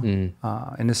 you know,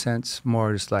 in a sense,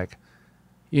 more just like,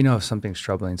 you know, if something's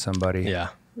troubling somebody. Yeah.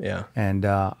 And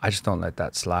I just don't let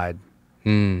that slide,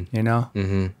 you know,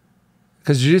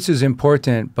 because jiu-jitsu is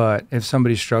important, but if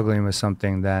somebody's struggling with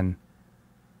something, then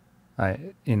I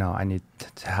need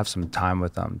to have some time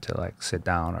with them to like sit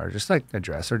down or just like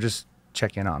address or just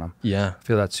check in on them. Yeah. I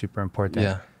feel that's super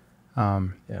important.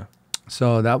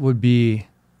 So that would be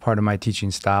part of my teaching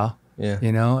style.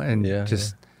 you know, and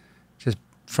just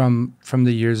from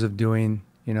the years of doing,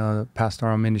 you know, the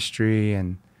pastoral ministry,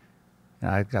 and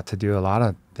I got to do a lot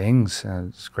of things. I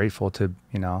was grateful to,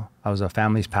 you know, I was a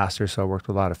families pastor, so I worked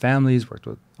with a lot of families, worked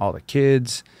with all the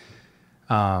kids,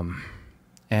 and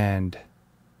you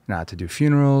know, I had to do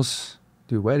funerals,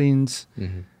 do weddings,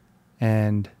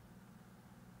 and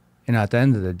you know, at the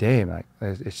end of the day, like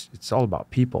it's all about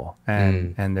people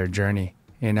and their journey,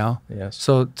 you know. Yes.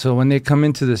 So when they come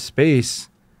into this space,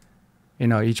 you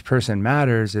know, each person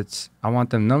matters. I want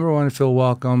them, number one, to feel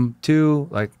welcome. Two,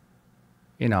 like,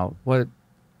 you know, what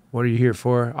are you here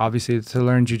for? Obviously, to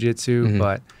learn jiu-jitsu,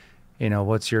 but you know,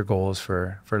 what's your goals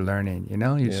for learning? You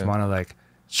know, you just want to like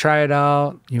try it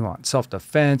out. You want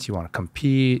self-defense. You want to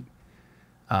compete.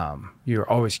 You're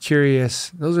always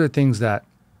curious. Those are the things that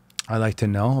I like to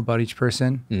know about each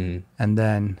person. And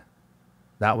then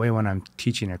that way, when I'm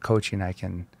teaching or coaching, I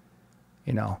can,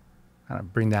 you know, kind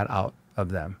of bring that out of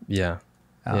them.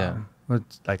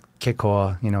 Like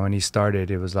Kekoa, you know, when he started,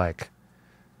 it was like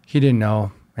he didn't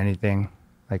know anything,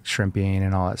 like shrimping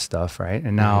and all that stuff, right?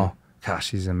 And now, gosh,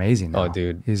 he's amazing now. Oh,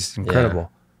 dude. He's incredible.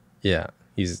 Yeah.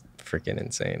 He's freaking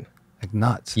insane. Like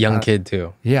nuts. Young kid,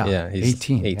 too. Yeah. He's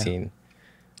 18. 18.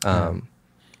 And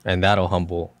that'll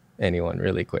humble anyone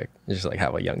really quick. Just like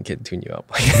have a young kid tune you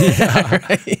up.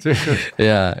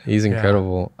 Yeah, he's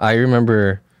incredible. I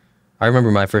remember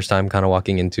my first time kind of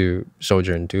walking into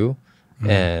Sojourn too.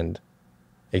 And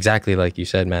exactly like you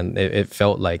said, man, it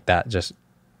felt like that just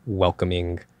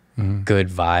welcoming, good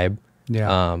vibe.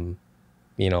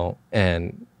 You know,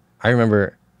 and I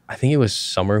remember, I think it was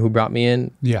Summer who brought me in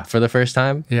for the first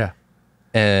time.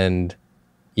 And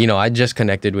you know, I just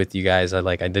connected with you guys.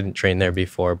 I didn't train there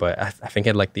before, but I think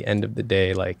at like the end of the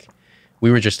day, like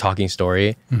we were just talking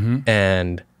story,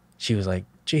 and she was like,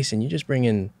 Jason, you just bring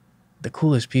in the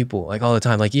coolest people like all the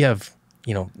time. Like you have,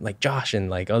 you know, like Josh and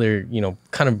like other, you know,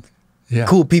 kind of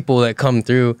cool people that come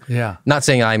through. Not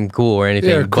saying I'm cool or anything.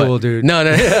 You're cool, dude. No.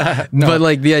 But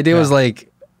like the idea was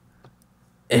like,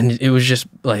 and it was just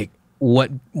like,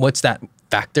 what's that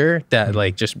factor that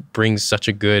like just brings such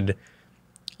a good,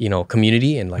 you know,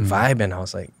 community and like vibe. And I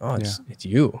was like, oh, it's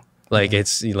you. Like,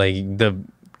 it's like the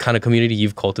kind of community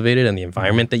you've cultivated and the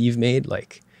environment that you've made.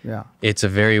 Like, it's a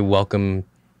very welcome,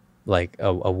 like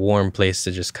a warm place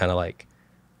to just kind of like,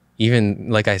 even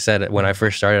like I said, when I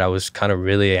first started, I was kind of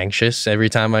really anxious every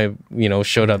time I, you know,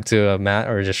 showed up to a mat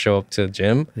or just show up to the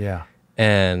gym.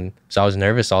 And so I was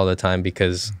nervous all the time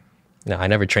because you know, I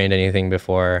never trained anything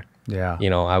before. You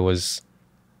know, I was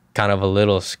kind of a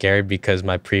little scared because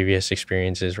my previous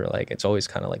experiences were like, it's always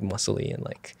kind of like muscly and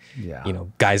like, you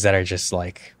know, guys that are just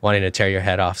like wanting to tear your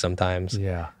head off sometimes.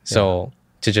 So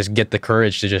to just get the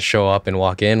courage to just show up and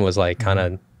walk in was like kind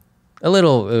of it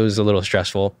was a little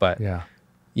stressful, but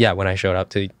when I showed up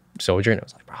to Sojourn, I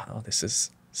was like, bro, this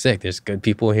is sick. There's good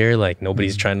people here. Like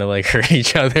nobody's trying to like hurt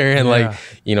each other and like,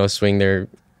 you know, swing their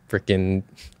freaking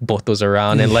botos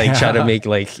around and like try to make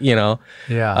like, you know,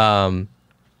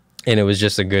 and it was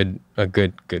just a good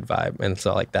vibe. And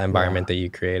so like the environment that you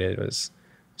created was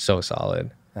so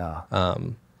solid.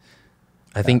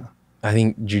 I think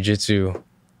jiu-jitsu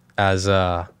as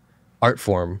a art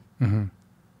form,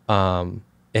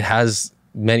 it has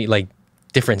many like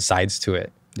different sides to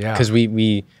it. Because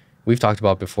we've talked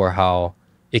about before how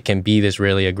it can be this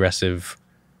really aggressive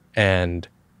and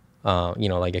you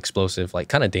know, like explosive, like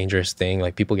kind of dangerous thing.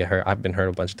 Like people get hurt. I've been hurt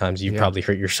a bunch of times. You've probably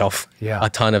hurt yourself a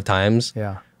ton of times.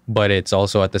 But it's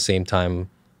also at the same time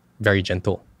very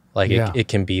gentle. Like it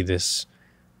can be this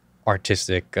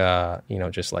artistic, you know,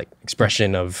 just like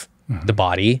expression of the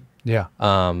body. We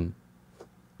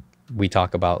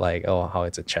talk about like, oh, how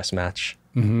it's a chess match.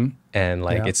 And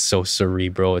like it's so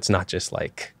cerebral. It's not just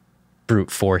like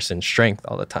brute force and strength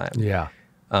all the time.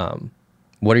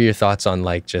 What are your thoughts on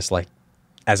like just like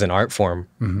as an art form?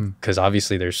 Because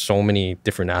obviously there's so many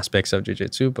different aspects of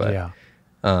jiu-jitsu, but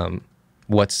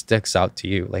what sticks out to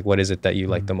you? Like what is it that you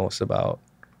like the most about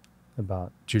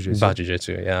jiu-jitsu? About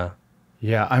jiu-jitsu,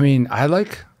 yeah. I mean, I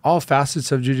like all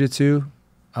facets of jiu-jitsu,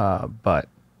 but I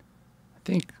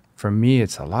think for me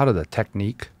it's a lot of the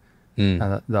technique.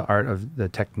 The art of the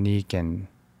technique and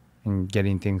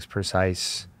getting things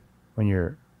precise when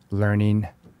you're learning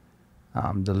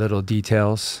the little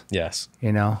details.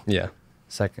 You know?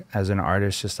 It's like as an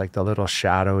artist, just like the little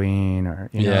shadowing or,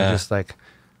 you know, just like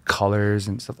colors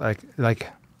and stuff like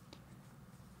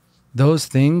those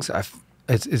things. I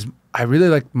really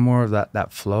like more of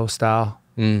that flow style,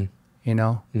 you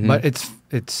know, but it's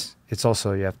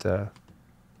also, you have to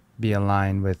be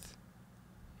aligned with,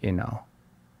 you know,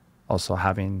 also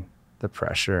having the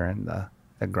pressure and the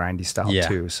grindy style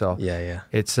too. So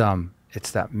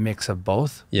it's that mix of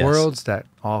both worlds that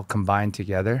all combine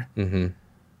together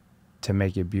to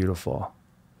make it beautiful.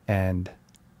 And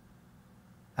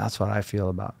that's what I feel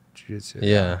about jiu-jitsu.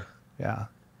 Yeah. Yeah.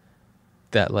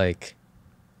 That like,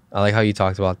 I like how you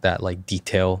talked about that, like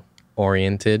detail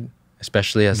oriented,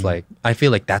 especially as like, I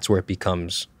feel like that's where it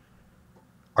becomes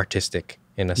artistic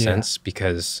in a sense,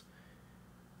 because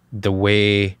the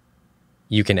way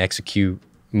you can execute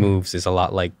moves is a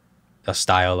lot like a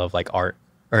style of like art,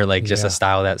 or like just a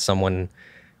style that someone,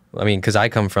 I mean, because I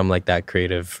come from like that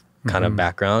creative kind of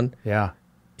background. Yeah.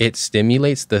 It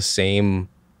stimulates the same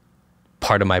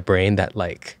part of my brain that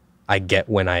like I get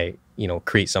when I, you know,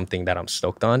 create something that I'm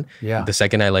stoked on. Yeah. The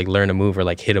second I like learn a move or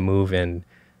like hit a move, and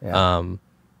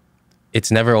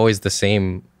it's never always the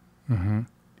same,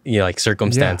 you know, like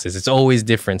circumstances. It's always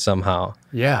different somehow.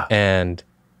 Yeah. And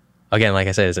again, like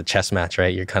I said, it's a chess match,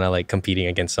 right? You're kind of like competing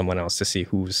against someone else to see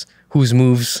whose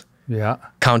moves,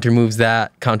 counter moves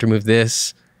that, counter move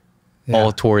this,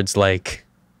 all towards like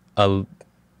a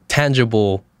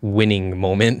tangible winning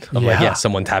moment of like,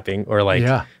 someone tapping or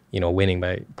like, you know, winning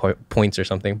by points or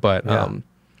something. But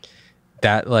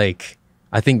that like,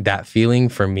 I think that feeling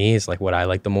for me is like what I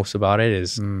like the most about it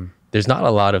is there's not a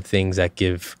lot of things that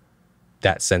give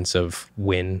that sense of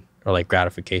win or like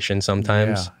gratification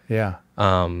sometimes.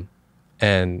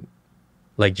 And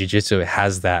like jiu-jitsu, it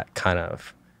has that kind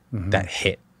of that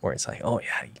hit where it's like, oh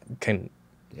yeah, you can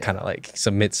kind of like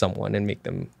submit someone and make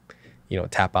them, you know,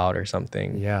 tap out or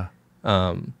something.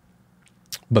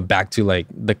 But back to like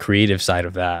the creative side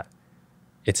of that,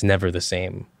 it's never the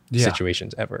same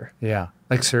situations ever.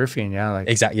 Like surfing. Like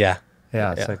exactly.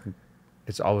 It's like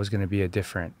it's always going to be a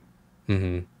different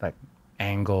like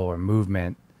angle or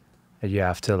movement that you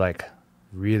have to like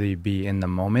really be in the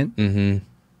moment.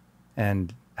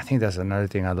 And I think that's another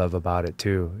thing I love about it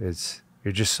too, is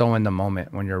you're just so in the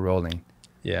moment when you're rolling.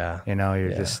 You know,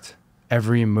 you're just,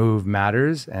 every move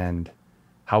matters, and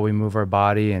how we move our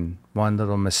body, and one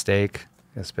little mistake,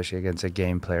 especially against a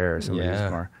game player or somebody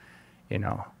who's more, you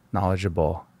know,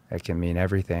 knowledgeable, it can mean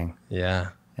everything.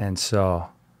 And so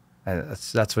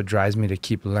that's what drives me to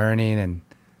keep learning and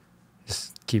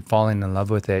just keep falling in love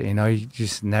with it. You know, you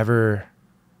just never,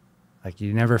 like,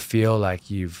 you never feel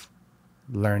like you've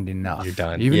learned enough. You're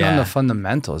done. Even on the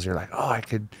fundamentals, you're like, oh, I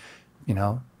could, you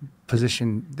know,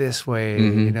 position this way,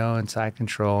 you know, and side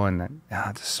control, and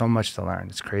there's so much to learn.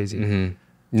 It's crazy.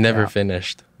 Never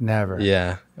finished.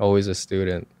 Never. Always a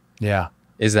student.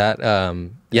 Is that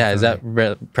is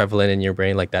that prevalent in your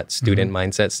brain, like that student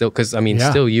mindset still? Because I mean,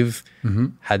 still you've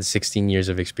had 16 years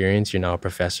of experience. You're now a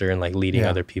professor and like leading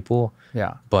other people.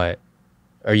 But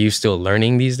are you still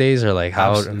learning these days, or like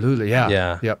how? Absolutely.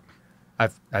 Yep.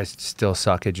 I still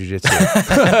suck at jiu-jitsu.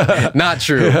 Not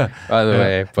true, by the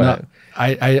way. But no,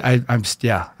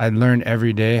 I learn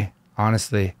every day,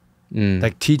 honestly.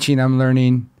 Like teaching, I'm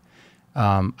learning.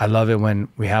 I love it when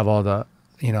we have all the,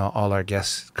 you know, all our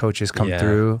guest coaches come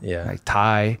through. Like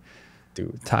Ty.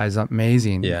 Dude. Ty's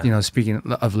amazing. You know, speaking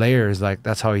of layers, like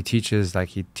that's how he teaches. Like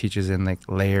he teaches in like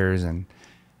layers, and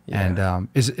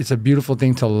it's a beautiful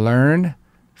thing to learn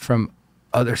from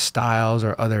other styles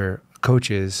or other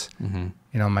coaches, you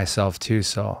know, myself too.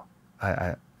 So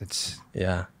it's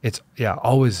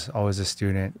always a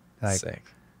student. Like, sick.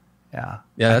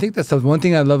 I think that's the one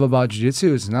thing I love about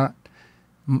jiu-jitsu is not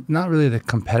really the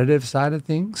competitive side of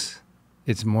things.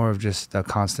 It's more of just the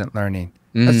constant learning.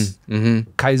 That's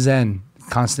Kaizen,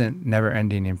 constant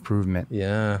never-ending improvement.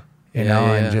 You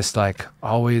know, and just like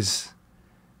always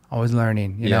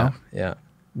learning, you know?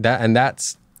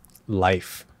 That's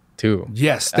life too.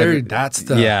 Yes,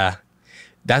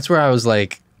 that's where I was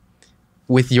like,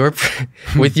 with your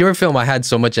film, I had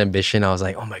so much ambition. I was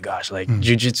like, oh my gosh, like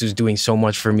jiu-jitsu is doing so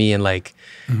much for me, and like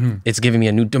it's giving me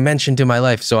a new dimension to my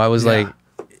life. So I was like,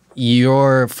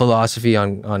 your philosophy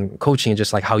on coaching and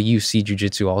just like how you see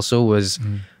jiu-jitsu also was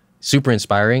super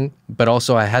inspiring. But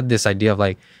also I had this idea of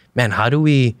like, man, how do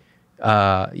we,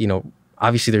 you know,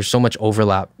 obviously there's so much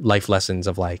overlap, life lessons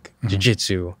of like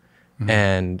jiu-jitsu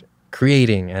and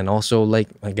creating, and also like,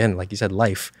 again, like you said,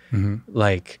 life.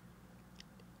 Like,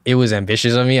 it was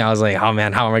ambitious of me. I was like, oh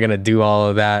man, how am I gonna do all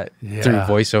of that through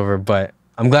voiceover? But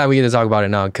I'm glad we get to talk about it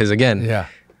now, because again,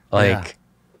 like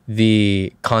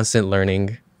the constant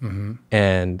learning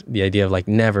and the idea of like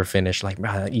never finish, like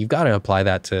you've got to apply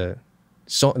that to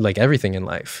so like everything in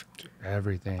life.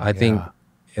 I think,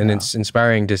 and it's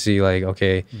inspiring to see like,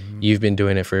 okay, you've been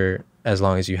doing it for as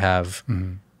long as you have.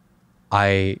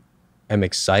 I am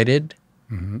excited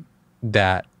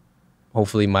that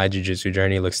hopefully my jiu-jitsu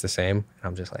journey looks the same. And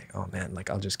I'm just like, oh man, like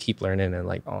I'll just keep learning and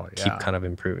like keep kind of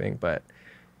improving. But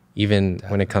even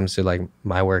when it comes to like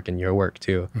my work and your work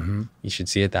too, you should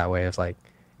see it that way of like,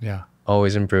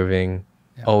 always improving,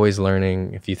 always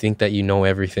learning. If you think that you know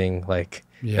everything, like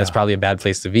that's probably a bad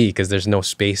place to be, because there's no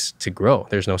space to grow.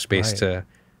 There's no space to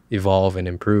evolve and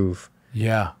improve.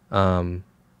 Yeah,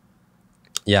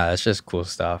 it's just cool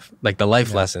stuff. Like the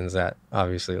life lessons that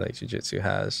obviously like jiu-jitsu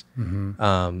has.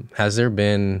 Has there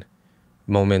been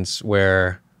moments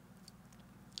where,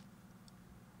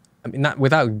 I mean, not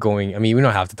without going, I mean, we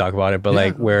don't have to talk about it, but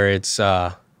like where it's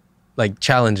like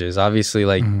challenges, obviously,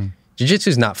 like jiu-jitsu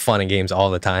is not fun and games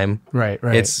all the time. Right.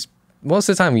 It's most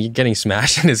of the time you're getting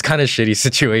smashed and it's kind of shitty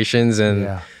situations,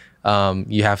 and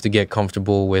you have to get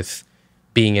comfortable with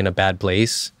being in a bad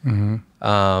place.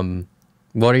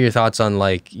 What are your thoughts on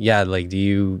like, like, do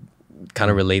you kind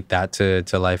of relate that to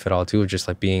life at all too? Just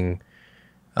like being,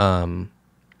 you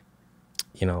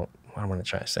know, what am I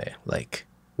trying to say? Like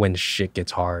when shit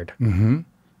gets hard.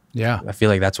 Yeah. I feel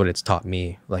like that's what it's taught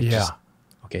me. Like, just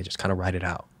kind of ride it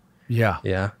out. Yeah.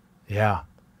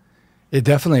 It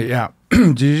definitely,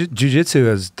 Jiu-jitsu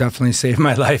has definitely saved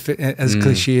my life. As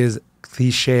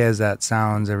cliche as that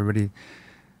sounds, everybody,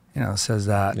 you know, says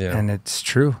that, and it's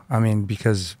true. I mean,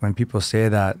 because when people say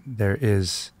that, there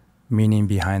is meaning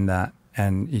behind that,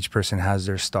 and each person has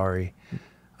their story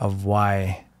of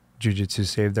why jiu-jitsu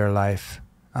saved their life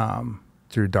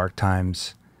through dark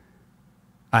times.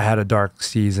 I had a dark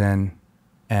season,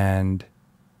 and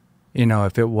you know,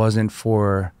 if it wasn't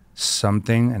for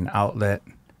something, an outlet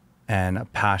and a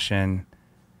passion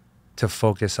to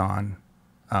focus on,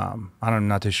 I'm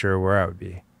not too sure where I would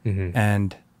be.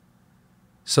 And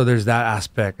so there's that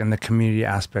aspect, and the community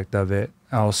aspect of it.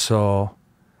 Also,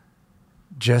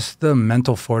 just the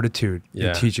mental fortitude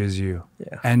it teaches you.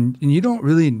 And you don't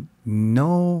really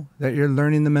know that you're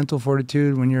learning the mental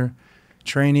fortitude when you're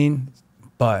training,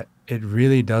 but it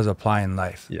really does apply in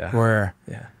life. Where,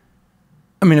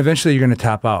 I mean, eventually you're going to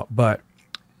tap out, but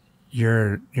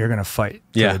you're going to fight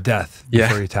to the death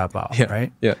before you tap out,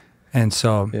 right? And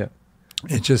so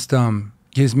it just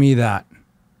gives me that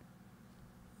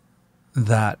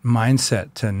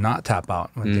mindset to not tap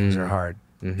out when things are hard,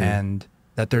 and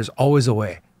that there's always a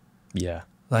way.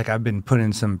 Like I've been put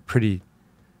in some pretty,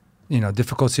 you know,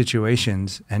 difficult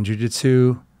situations, and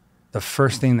jiu-jitsu, the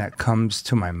first thing that comes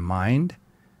to my mind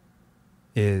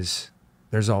is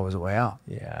there's always a way out.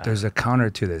 There's a counter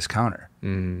to this counter.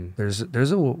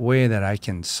 There's a way that I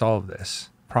can solve this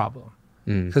problem,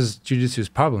 because jiu-jitsu is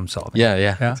problem solving.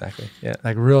 Exactly.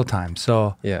 Like real time.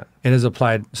 So it has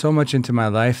applied so much into my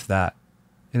life that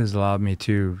it has allowed me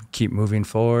to keep moving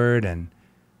forward, and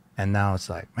now it's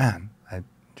like, man, I'm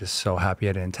just so happy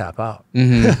I didn't tap out.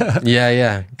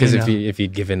 Because if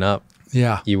you'd given up,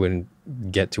 you wouldn't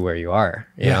get to where you are.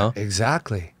 You know?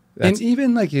 Exactly. And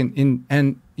even like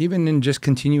even in just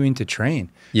continuing to train,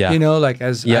 you know, like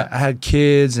as I had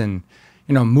kids and,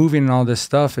 you know, moving and all this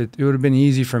stuff, it would have been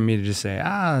easy for me to just say,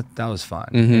 that was fun,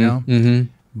 you know,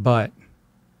 but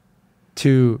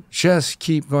to just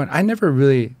keep going. I never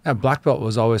really, black belt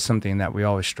was always something that we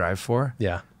always strive for.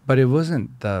 But it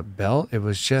wasn't the belt. It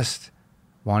was just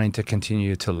wanting to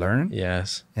continue to learn.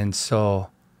 And so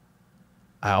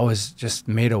I always just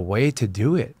made a way to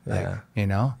do it, like, you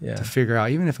know, to figure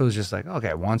out, even if it was just like,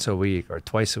 okay, once a week or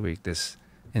twice a week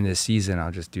in this season,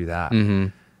 I'll just do that,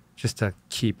 just to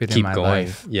keep it in my going.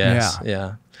 Life.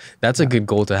 That's a good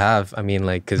goal to have. I mean,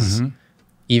 like, because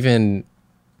even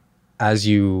as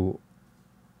you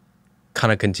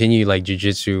kind of continue like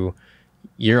jiu-jitsu,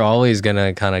 you're always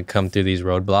gonna kind of come through these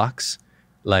roadblocks.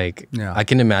 Like, I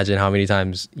can imagine how many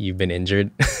times you've been injured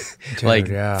like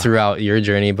throughout your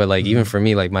journey. But like, even for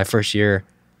me, like my first year,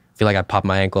 I feel like I popped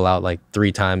my ankle out like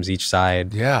 3 times each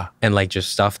side. And like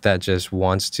just stuff that just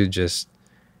wants to just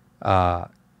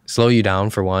slow you down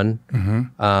for one,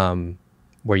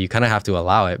 where you kind of have to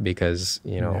allow it, because,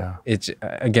 you know, it's,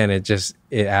 again, it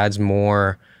adds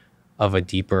more of a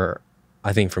deeper,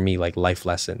 I think for me, like life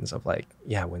lessons of like,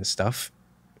 when stuff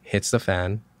hits the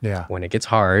fan, when it gets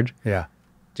hard,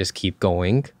 just keep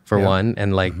going for one.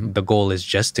 And like the goal is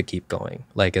just to keep going.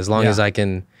 Like as long as I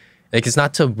can, like, it's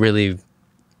not to really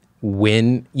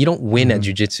win. You don't win at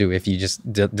jiu-jitsu if you just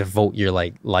devote your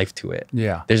like life to it.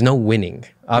 There's no winning.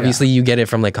 Obviously you get it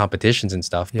from like competitions and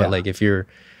stuff, but like if you're,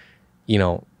 you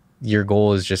know, your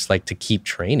goal is just like to keep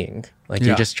training, like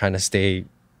you're just trying to stay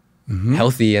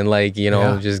healthy and like, you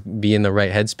know, just be in the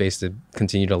right headspace to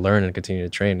continue to learn and continue to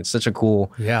train. It's such a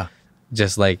cool,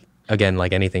 just like, again,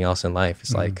 like anything else in life,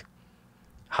 it's like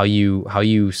how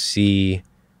you see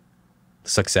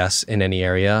success in any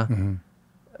area,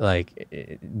 like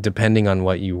depending on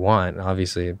what you want,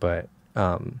 obviously, but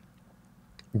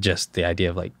just the idea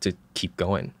of like to keep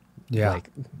going, Yeah. Like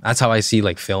that's how I see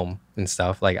like film and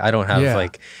stuff. Like I don't have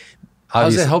like.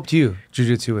 How's it helped you,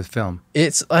 jiu-jitsu with film?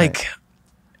 It's like,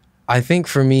 I think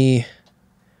for me,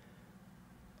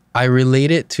 I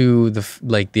relate it to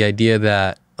the idea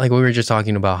that like we were just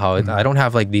talking about how I don't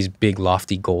have like these big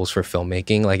lofty goals for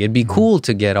filmmaking. Like it'd be cool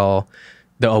to get all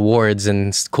the awards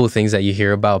and cool things that you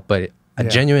hear about, but I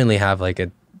genuinely have like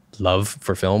a love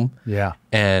for film. Yeah.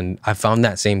 And I found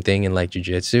that same thing in like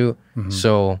jiu-jitsu.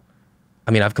 So,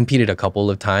 I mean, I've competed a couple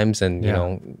of times and, you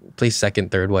know, placed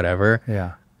second, third, whatever.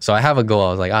 Yeah. So I have a goal.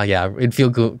 I was like, oh yeah, it'd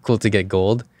feel cool to get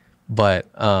gold. But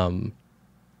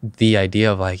the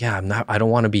idea of like, yeah, I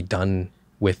don't want to be done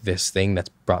with this thing that's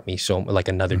brought me so like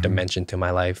another dimension to my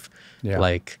life. Yeah.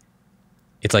 Like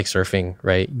it's like surfing,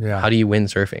 right? Yeah. How do you win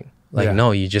surfing? Like,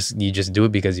 no, you just do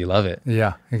it because you love it.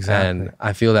 Yeah, exactly. And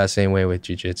I feel that same way with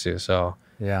jiu-jitsu. So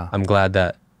yeah, I'm glad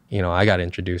that, you know, I got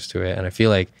introduced to it. And I feel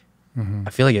like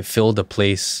it filled a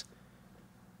place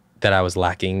that I was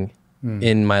lacking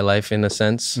in my life, in a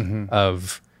sense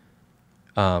of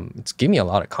it's gave me a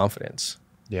lot of confidence.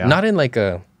 Yeah. Not in like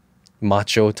a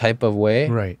macho type of way,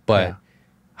 right? But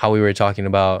how we were talking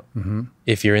about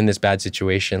if you're in this bad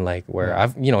situation, like where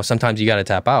I've, you know, sometimes you got to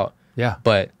tap out. Yeah.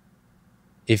 But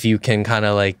if you can kind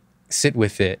of like sit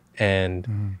with it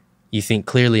and you think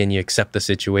clearly and you accept the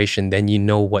situation, then you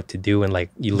know what to do and like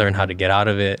you learn how to get out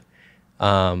of it.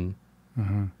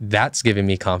 That's given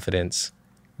me confidence.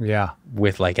 Yeah.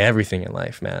 With like everything in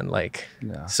life, man. Like,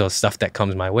 so stuff that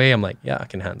comes my way, I'm like, yeah, I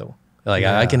can handle. Like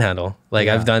I can handle. Like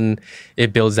I've done,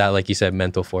 it builds that, like you said,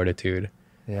 mental fortitude.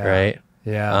 Yeah. Right.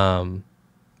 Yeah.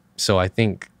 So I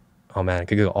think, oh man, I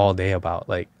could go all day about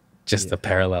like just the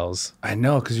parallels. I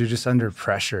know, because you're just under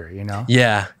pressure, you know?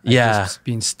 Yeah. Like just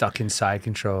being stuck in side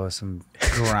control, some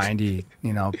grindy,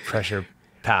 you know, pressure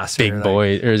passer. Big like,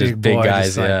 boy, or just big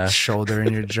guys, just, like, shoulder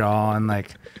in your jaw and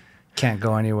like can't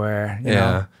go anywhere, you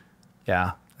know?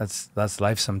 Yeah. That's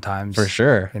life sometimes. For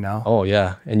sure. You know? Oh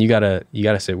yeah. And you gotta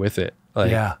sit with it.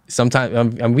 Like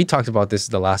sometimes, we talked about this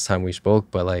the last time we spoke,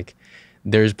 but like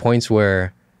there's points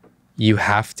where you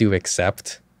have to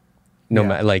accept no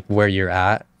matter like where you're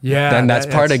at. Yeah. Then that's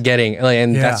part of getting like,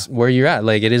 and that's where you're at.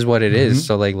 Like it is what it is.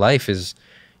 So like life is,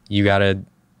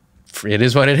 it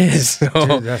is what it is. So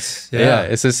dude,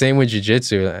 it's the same with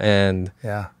jiu-jitsu. And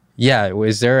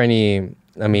is there any,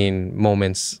 I mean,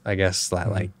 moments, I guess,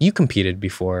 that like you competed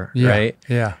before, right?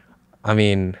 Yeah. I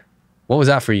mean, what was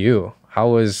that for you? How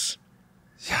was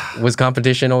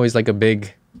competition always like a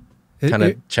big kind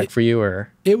of check for you,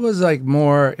 or? It was like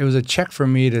more, it was a check for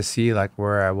me to see like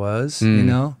where I was, you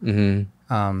know,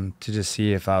 to just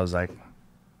see if I was like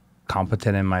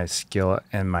competent in my skill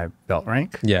and my belt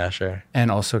rank. Yeah, sure.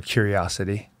 And also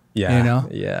curiosity. Yeah. You know?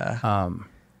 Yeah.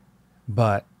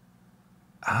 But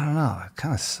I don't know. It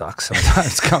kind of sucks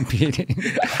sometimes competing.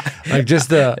 Like just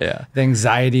the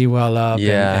anxiety well up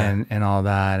and all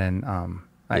that. And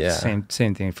like same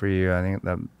thing for you. I think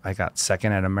I got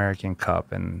second at American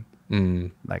Cup and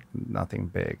like nothing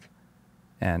big.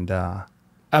 And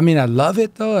I mean, I love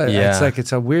it though. It's like,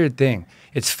 it's a weird thing.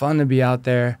 It's fun to be out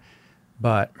there,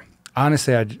 but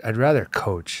honestly, I'd rather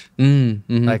coach.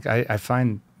 Like I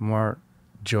find more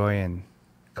joy in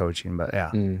coaching, but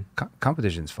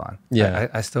competition's fun. Yeah,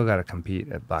 I still got to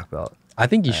compete at black belt. I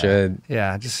think you should.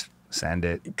 Yeah, just send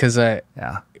it. Because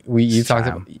you talked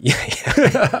about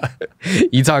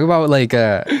you talk about like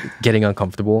getting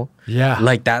uncomfortable. Yeah,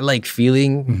 like that like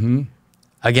feeling.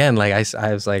 Again, like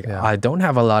I was like, I don't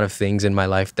have a lot of things in my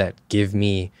life that give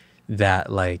me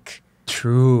that like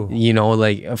true. You know,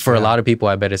 like for a lot of people,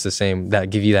 I bet it's the same. That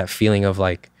give you that feeling of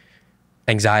like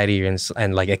anxiety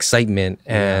and like excitement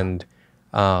and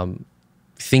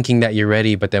thinking that you're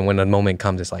ready, but then when the moment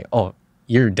comes, it's like, oh,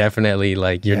 you're definitely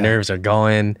like your nerves are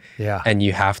going, and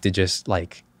you have to just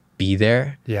like be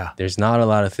there. Yeah, there's not a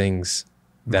lot of things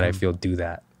that I feel do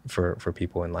that for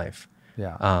people in life.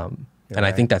 Yeah, and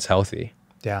I think that's healthy.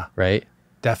 Yeah, right.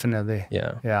 Definitely.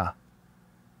 Yeah.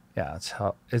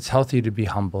 It's healthy to be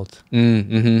humbled.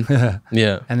 Yeah,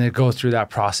 and then go through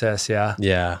that process.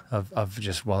 Yeah. Of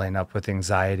just welling up with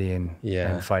anxiety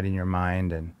and fighting your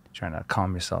mind and trying to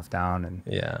calm yourself down and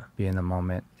be in the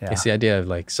moment. Yeah. It's the idea of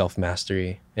like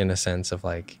self-mastery in a sense of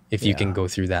like, if you can go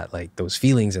through that, like those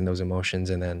feelings and those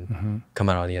emotions and then come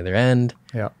out on the other end,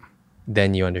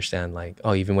 then you understand like,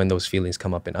 oh, even when those feelings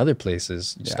come up in other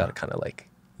places, you just got to kind of like,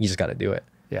 you just got to do it.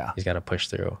 Yeah. You just got to push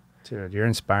through. Dude, you're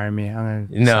inspiring me. I'm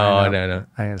gonna No. I'm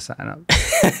gonna sign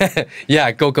up.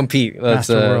 Yeah, go compete. Let's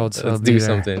do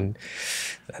something.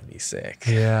 That'd be sick.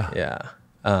 Yeah.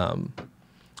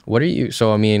 What are you?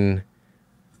 So I mean,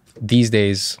 these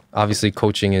days, obviously,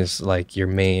 coaching is like your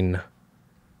main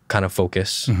kind of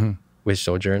focus. with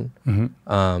Sojourn.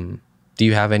 Do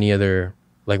you have any other,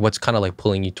 like, what's kind of like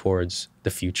pulling you towards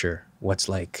the future? What's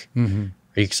like, are you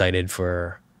excited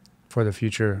for the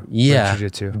future? Yeah,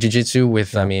 jiu-jitsu. Jiu-jitsu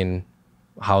with, I mean,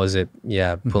 how is it?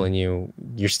 Yeah, pulling you.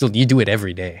 You do it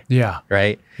every day. Yeah.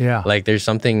 Right. Yeah. Like there's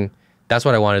something. That's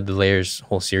what I wanted the Layers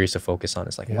whole series to focus on.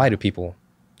 It's like, why do people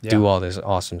do all this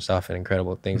awesome stuff and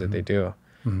incredible things that they do?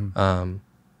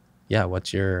 Yeah.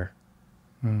 What's your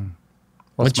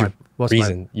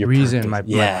reason? My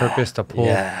purpose to pull.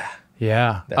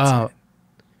 Yeah. That's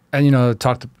and you know,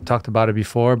 talked about it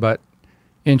before, but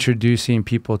introducing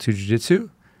people to jiu-jitsu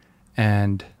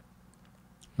and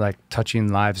like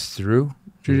touching lives through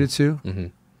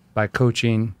jiu-jitsu by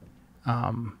coaching,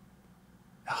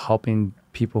 helping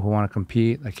people who want to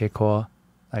compete, like Keikoa,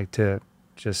 like to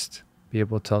just be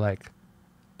able to like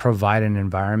provide an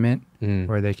environment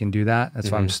where they can do that.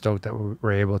 That's why I'm stoked that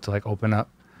we're able to like open up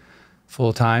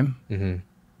full time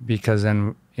because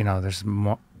then, you know, there's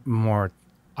more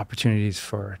opportunities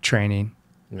for training.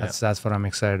 That's what I'm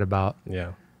excited about.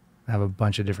 Yeah. I have a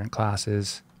bunch of different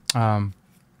classes.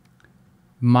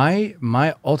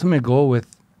 My ultimate goal with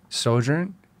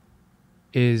Sojourn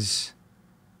has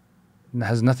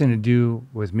nothing to do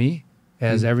with me. It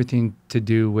has everything to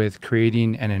do with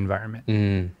creating an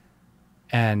environment.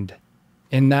 And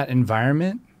in that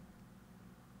environment,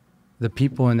 the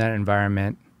people in that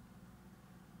environment,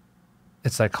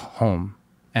 it's like home,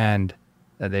 and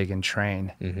that they can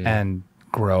train and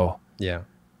grow. Yeah.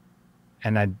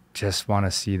 And I just want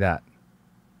to see that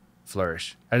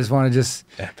flourish. I just want to just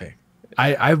epic.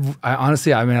 I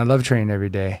honestly, I mean, I love training every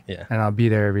day. Yeah. And I'll be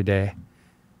there every day.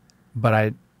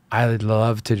 But I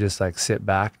love to just like sit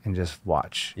back and just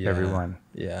watch everyone.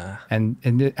 Yeah.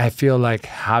 And I feel like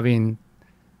having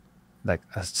like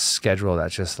a schedule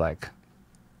that's just like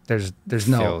there's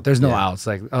no outs.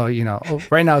 Like, oh, you know,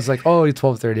 right now it's like, oh, it's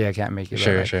 12:30, I can't make it.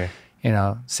 Sure, like, sure. You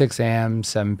know, 6 a.m.,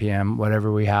 7 p.m.,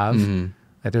 whatever we have.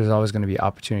 Like there's always going to be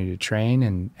opportunity to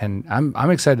train, and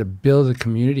I'm excited to build a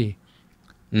community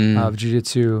of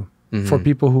jiu-jitsu for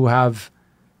people who have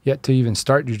yet to even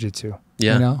start jiu-jitsu.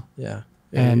 Yeah. You know? Yeah.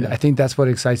 And I think that's what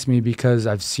excites me because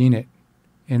I've seen it,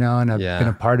 you know, and I've been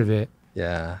a part of it.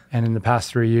 Yeah. And in the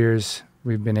past 3 years,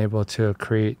 we've been able to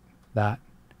create that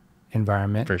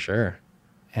environment. For sure.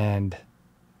 And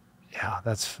yeah,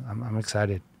 I'm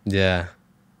excited. Yeah.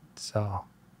 So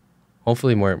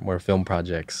hopefully more film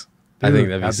projects. Dude, I think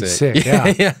that'd be sick.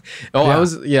 Yeah. Yeah. Oh,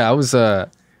 yeah.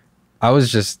 I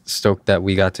was just stoked that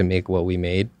we got to make what we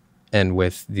made, and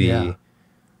with the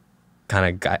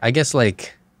kind of, I guess,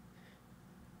 like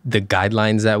the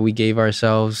guidelines that we gave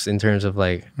ourselves in terms of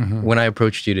like when I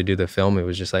approached you to do the film, it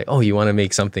was just like, oh, you want to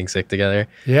make something sick together?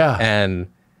 Yeah. And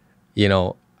you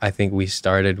know, I think we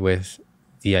started with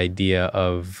the idea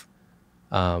of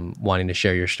wanting to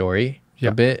share your story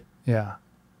a bit. Yeah.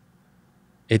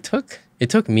 It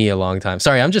took me a long time.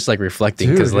 Sorry, I'm just like reflecting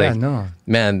because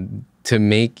man, to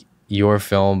make your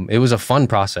film, it was a fun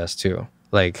process too.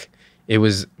 Like it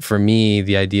was for me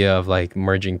the idea of like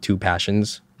merging two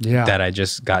passions that I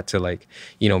just got to like,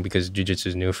 you know, because jiu-jitsu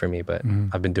is new for me, but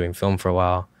I've been doing film for a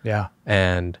while. Yeah.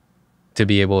 And to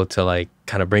be able to like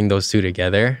kind of bring those two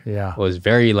together was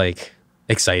very like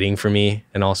exciting for me,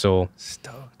 and also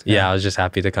stoked. Yeah, I was just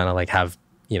happy to kind of like have,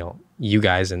 you know, you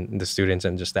guys and the students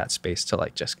and just that space to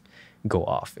like just go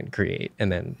off and create,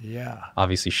 and then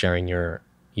obviously sharing your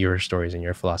stories and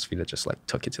your philosophy that just like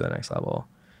took it to the next level.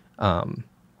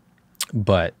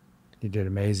 But you did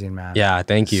amazing, man. Yeah,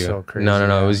 thank you. So crazy.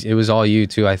 No, it was all you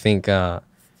too. I think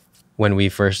when we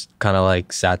first kind of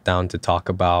like sat down to talk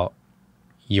about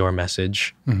your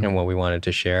message and what we wanted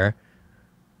to share,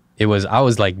 I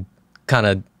was like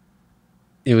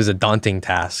it was a daunting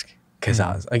task because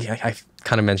I was like, I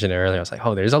kind of mentioned it earlier. I was like,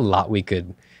 oh, there's a lot we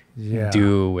could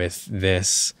do with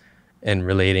this, and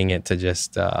relating it to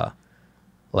just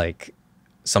like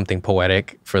something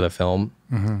poetic for the film.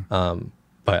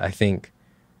 But I think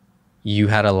you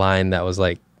had a line that was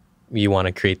like, you want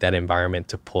to create that environment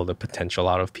to pull the potential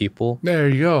out of people. There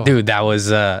you go. Dude, that was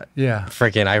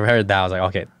freaking, I heard that. I was like,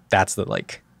 okay, that's the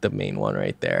main one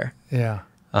right there. Yeah.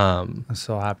 I'm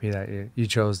so happy that you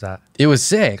chose that. It was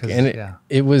sick. And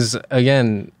it was,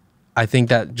 again, I think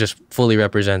that just fully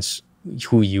represents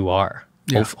who you are.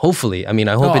 Yeah. Hopefully. I mean,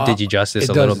 I hope it did you justice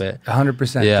a little bit.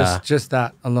 100%. Yeah. Just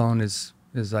that alone is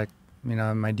like, you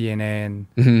know, my DNA,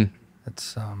 and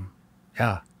it's,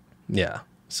 Yeah.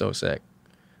 So sick.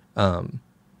 And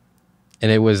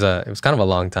it was kind of a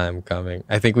long time coming.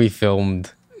 I think we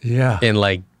filmed in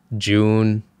like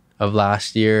June of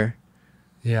last year.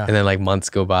 Yeah. And then like months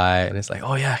go by and it's like,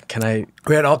 oh yeah, can I?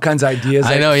 We had all kinds of ideas.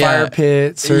 I like know, fire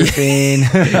pit, surfing.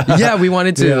 Yeah, we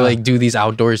wanted to like do these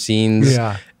outdoor scenes.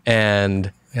 Yeah.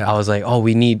 And I was like, oh,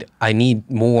 I need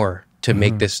more to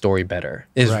make this story better.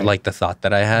 Is like the thought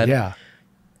that I had. Yeah.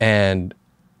 And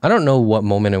I don't know what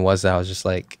moment it was that I was just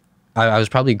like, I was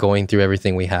probably going through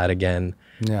everything we had again.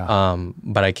 Yeah.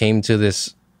 But I came to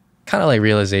this kind of like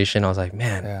realization. I was like,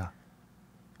 man,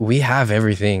 we have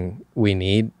everything we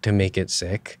need to make it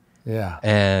sick. Yeah.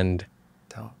 And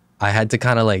I had to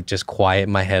kind of like just quiet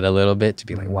my head a little bit to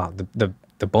be like, wow,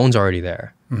 the bone's already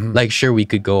there. Like, sure, we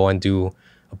could go and do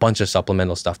a bunch of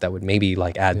supplemental stuff that would maybe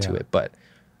like add to it. But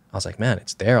I was like, man,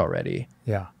 it's there already.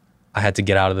 Yeah. I had to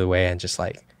get out of the way and just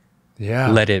like, yeah,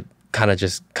 let it kind of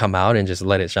just come out and just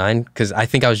let it shine. Cause I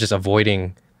think I was just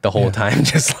avoiding the whole time,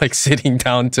 just like sitting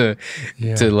down to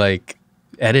like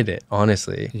edit it,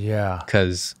 honestly. Yeah.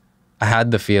 Cause I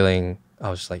had the feeling, I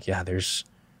was just like, yeah, there's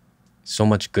so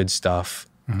much good stuff.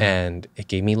 And it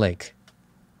gave me like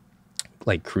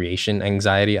creation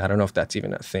anxiety. I don't know if that's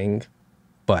even a thing,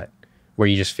 but where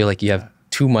you just feel like you have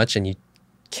too much and you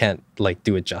can't like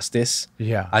do it justice.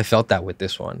 Yeah. I felt that with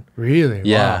this one. Really?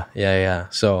 Yeah. Wow. Yeah.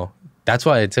 So that's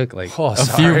why it took like a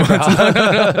sorry, few months.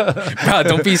 No. Bro,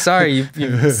 don't be sorry.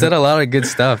 You said a lot of good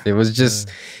stuff. It was just,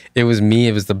 it was me.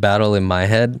 It was the battle in my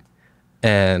head.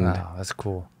 And wow, that's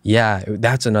cool. Yeah,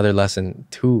 that's another lesson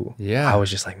too. Yeah. I was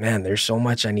just like, man, there's so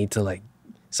much I need to like,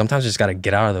 sometimes I just got to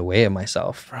get out of the way of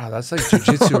myself. Bro, that's like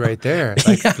jiu-jitsu right there.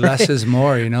 Like less is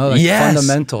more, you know, like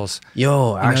fundamentals.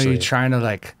 Yo, actually. You know, you're trying to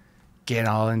like get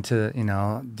all into, you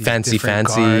know, these fancy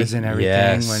guards and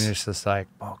everything when it's just like,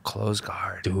 oh, close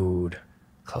guard. Dude.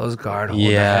 Close guard, hold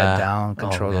the head down,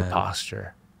 control the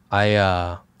posture.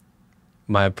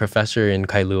 My professor in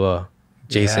Kailua,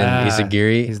 Jason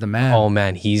Izagiri. He's the man. Oh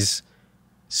man, he's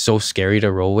so scary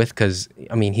to roll with because,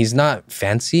 I mean, he's not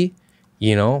fancy,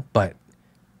 you know, but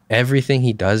everything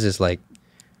he does is like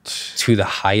to the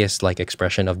highest like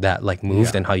expression of that like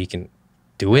move and how you can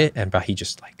do it. And but he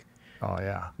just like, oh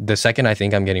yeah, the second I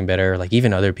think I'm getting better, like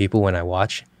even other people when I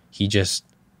watch, he just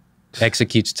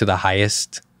executes to the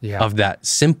highest of that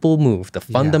simple move, the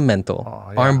fundamental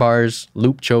arm bars,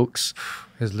 loop chokes.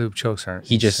 His loop chokes are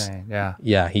he insane.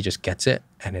 He just gets it.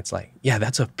 And it's like, yeah,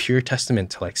 that's a pure testament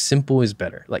to like simple is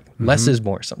better. Like less is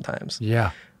more sometimes.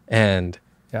 Yeah. And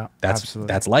that's absolutely.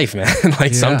 That's life, man.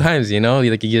 Like sometimes, you know,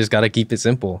 like you just got to keep it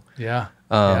simple. Yeah.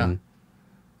 Yeah,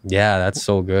 that's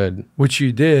so good. Which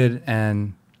you did,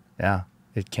 and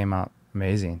it came out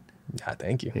amazing. Yeah,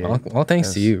 thank you. All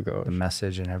thanks to you, Coach. The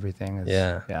message and everything is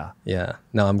yeah.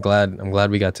 No, I'm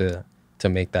glad we got to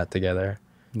make that together.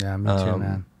 Yeah, me too,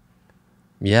 man.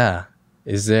 Yeah.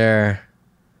 Is there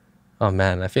oh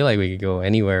man, I feel like we could go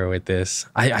anywhere with this.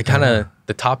 I kind of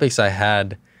the topics I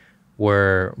had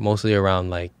were mostly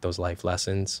around like those life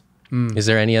lessons. Is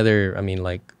there any other, I mean,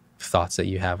 like thoughts that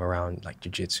you have around like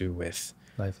jiu-jitsu with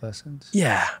life lessons?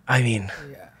 Yeah, I mean,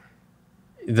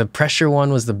 the pressure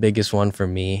one was the biggest one for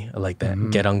me, like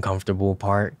that get uncomfortable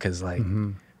part, because like,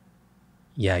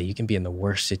 you can be in the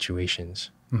worst situations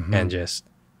and just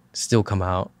still come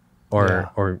out,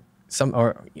 or how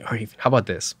about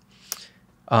this?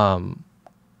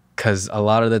 Because a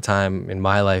lot of the time in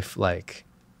my life, like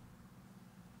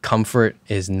comfort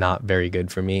is not very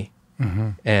good for me,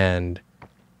 and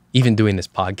even doing this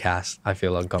podcast, I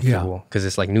feel uncomfortable because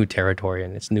it's like new territory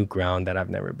and it's new ground that I've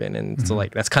never been in. So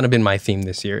like that's kind of been my theme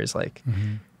this year, is like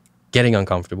getting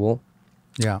uncomfortable.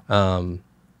 Yeah.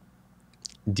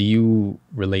 Do you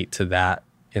relate to that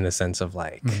in the sense of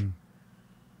like,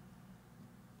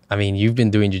 I mean, you've been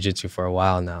doing jiu-jitsu for a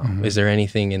while now. Is there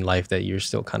anything in life that you're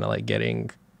still kind of like getting,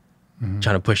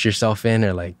 trying to push yourself in,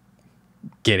 or like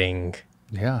getting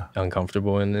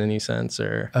uncomfortable in any sense?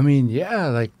 Or I mean,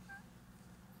 like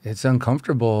it's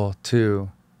uncomfortable to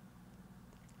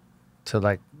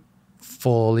like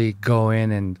fully go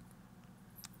in and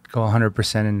go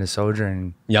 100% into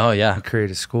Sojourn and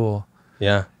create a school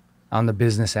on the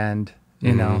business end,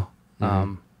 you know,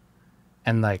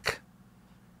 and like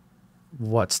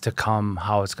what's to come,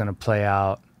 how it's going to play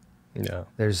out.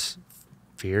 There's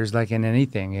fears like in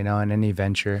anything, you know, in any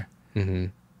venture.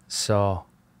 So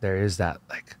there is that,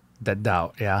 like that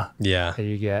doubt that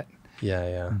you get.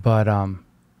 But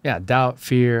doubt,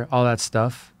 fear, all that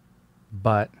stuff.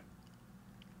 But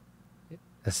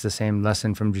that's the same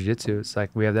lesson from jiu-jitsu. It's like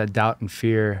we have that doubt and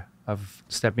fear of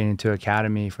stepping into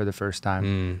academy for the first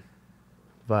time.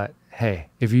 But hey,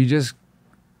 if you just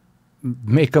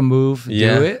make a move,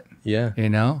 do it, you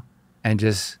know, and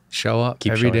just show up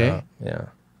every day.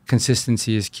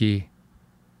 Consistency is key.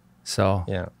 So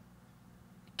you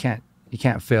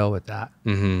can't fail with that.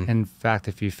 In fact,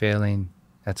 if you're failing,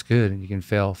 that's good. You can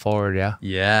fail forward. Yeah.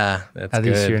 Yeah. That's At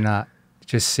good. least you're not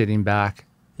just sitting back.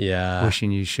 Yeah.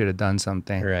 Wishing you should have done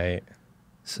something. Right.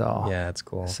 So yeah, that's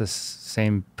cool. It's the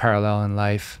same parallel in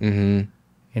life. Mm-hmm.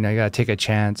 You know, you got to take a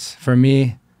chance. For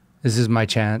me, this is my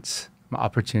chance, my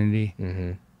opportunity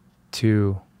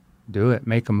to do it,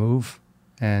 make a move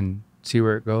and see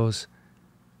where it goes.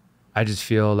 I just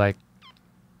feel like,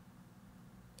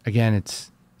 again,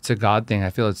 it's a God thing. I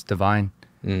feel it's divine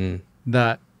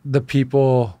that the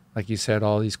people, like you said,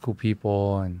 all these cool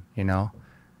people, and you know,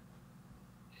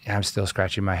 I'm still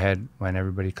scratching my head when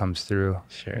everybody comes through.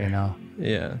 Sure. You know.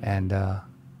 Yeah. And the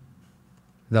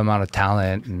amount of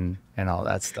talent and all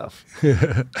that stuff.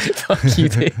 Fuck you,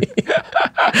 Dave.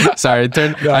 Sorry, I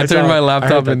turned my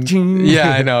laptop and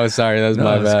yeah, I know. Sorry, that was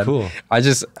my bad. Cool. I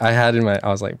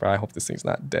was like, bro, I hope this thing's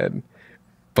not dead.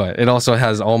 But it also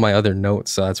has all my other notes,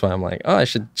 so that's why I'm like, oh, I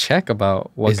should check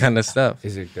about what kind of stuff.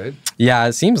 Is it good? Yeah,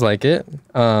 it seems like it.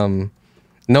 No,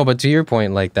 but to your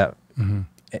point, like that,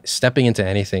 stepping into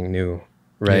anything new,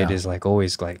 right, is like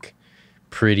always like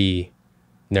pretty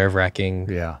nerve-wracking.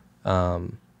 Yeah.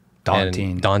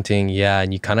 Daunting. Yeah,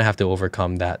 and you kind of have to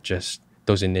overcome that, just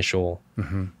those initial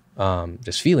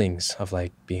just feelings of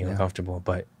like being uncomfortable.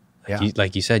 But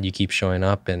like you said, you keep showing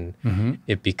up, and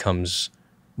it becomes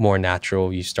more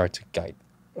natural. You start to I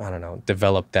don't know,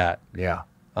 develop that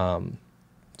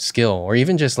skill, or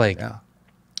even just like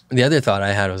the other thought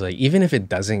I had was like, even if it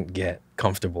doesn't get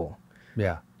comfortable,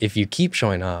 if you keep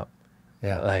showing up,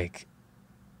 like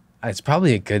it's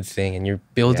probably a good thing, and you're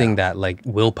building that like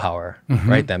willpower,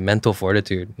 right? That mental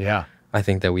fortitude. Yeah, I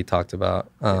think that we talked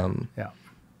about.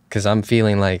 Because I'm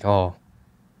feeling like, oh,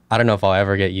 I don't know if I'll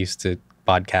ever get used to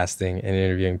podcasting and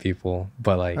interviewing people,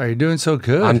 but like, you're doing so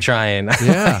good. I'm trying.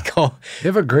 Yeah. Like, you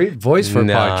have a great voice for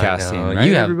podcasting, right?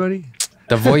 You have everybody.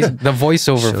 The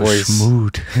voiceover voice.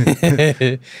 Smooth.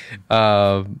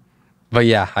 But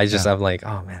yeah, I'm like,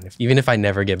 oh man, even if I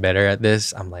never get better at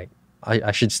this, I'm like,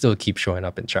 I should still keep showing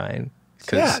up and trying.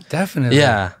 Yeah, definitely.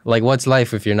 Yeah, like what's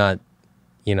life if you're not,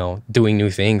 you know, doing new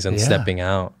things and stepping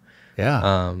out?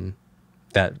 Yeah.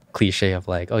 That cliche of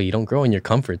like, oh, you don't grow in your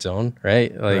comfort zone,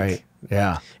 right? Like, right.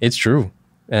 Yeah, it's true,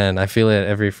 and I feel it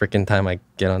every freaking time I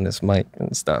get on this mic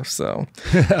and stuff. So,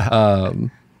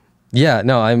 yeah,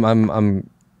 no, I'm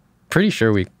pretty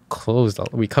sure we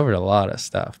covered a lot of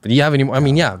stuff. But do you have any more? I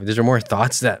mean, is there more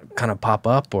thoughts that kind of pop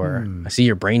up, or I see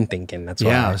your brain thinking? That's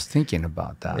why. I was thinking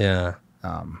about that. Yeah.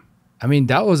 I mean,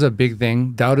 that was a big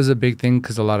thing. Doubt is a big thing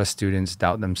because a lot of students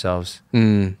doubt themselves.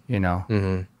 You know.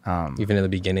 Even in the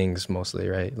beginnings, mostly,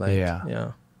 right? Like,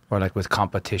 yeah. Or like with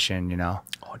competition, you know.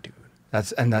 Oh, dude.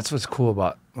 That's what's cool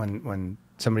about when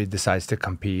somebody decides to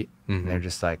compete and they're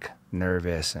just like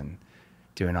nervous and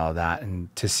doing all that,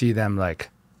 and to see them like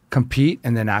compete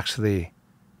and then actually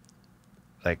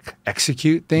like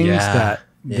execute things that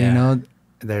you know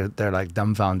they're like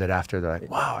dumbfounded after. They're like,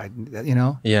 wow, you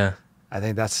know. Yeah. I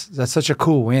think that's such a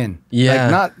cool win. Yeah.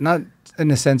 Like not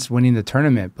in a sense winning the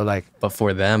tournament, but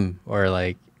for them, or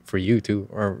like for you too,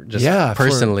 or just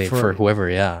personally for whoever.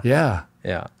 Yeah.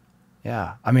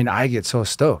 I mean, I get so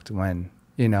stoked when,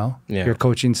 you know, you're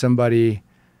coaching somebody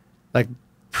like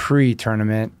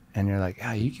pre-tournament and you're like,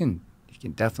 yeah, you can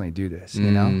definitely do this, you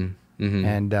know?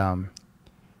 And I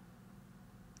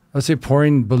would say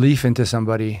pouring belief into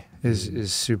somebody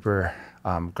is super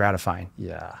gratifying.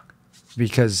 Yeah.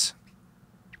 Because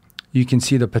you can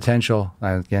see the potential.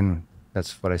 Again,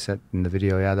 that's what I said in the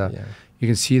video. You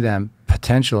can see them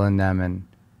potential in them,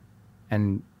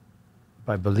 and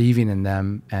by believing in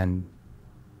them and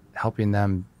helping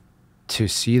them to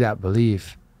see that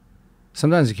belief,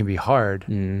 sometimes it can be hard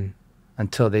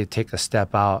until they take a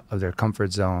step out of their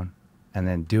comfort zone and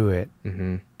then do it.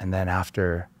 And then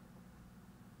after,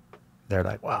 they're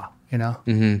like, wow, you know,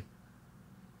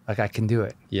 like I can do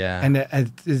it. Yeah. And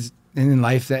in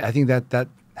life, I think that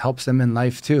helps them in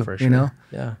life too, for sure. You know?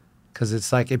 Yeah. Because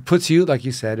it's like, it puts you, like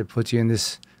you said, it puts you in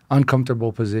this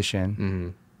uncomfortable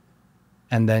position.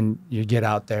 And then you get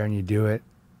out there and you do it.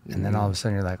 And then all of a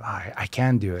sudden you're like, oh, I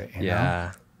can do it. You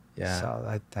know? Yeah.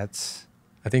 So that's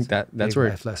I think that's where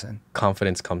life lesson.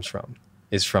 Confidence comes from,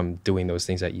 is from doing those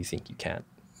things that you think you can't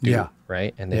do.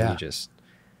 Right. And then you just,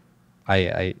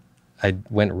 I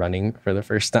went running for the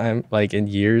first time, like in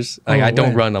years. Like I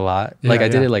don't run a lot. Like I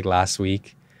did it like last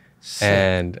week. Sick.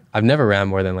 And I've never ran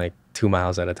more than like 2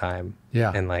 miles at a time.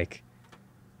 Yeah. And like,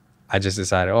 I just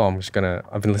decided,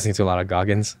 I've been listening to a lot of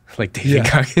Goggins, like David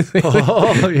Goggins.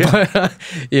 But,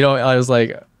 you know, I was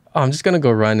like, I'm just going to go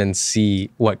run and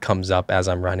see what comes up as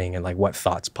I'm running, and like what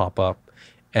thoughts pop up,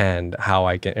 and how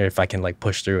if I can like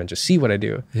push through and just see what I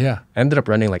do. Yeah. I ended up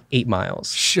running like 8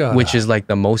 miles, which is like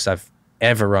the most I've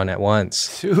ever run at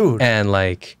once. Dude. And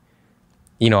like,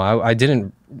 you know,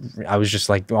 I was just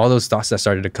like, all those thoughts that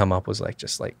started to come up was like,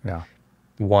 just like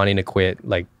wanting to quit,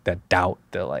 like that doubt,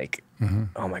 the like,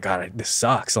 oh my God, this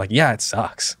sucks. Like, yeah, it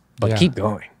sucks, but keep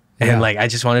going. And like, I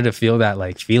just wanted to feel that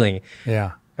like feeling.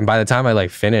 Yeah. And by the time I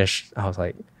like finished, I was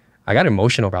like, I got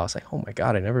emotional, bro. I was like, oh my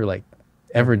God, I never like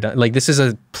ever done, like, this is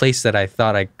a place that I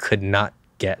thought I could not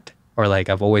get. Or like,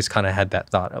 I've always kind of had that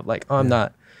thought of like, oh, I'm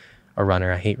not a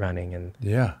runner. I hate running.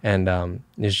 And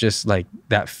it's just like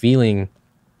that feeling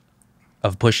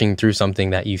of pushing through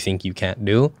something that you think you can't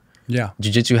do. Yeah.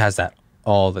 Jiu-jitsu has that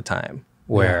all the time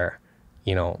where,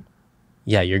 you know,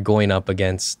 you're going up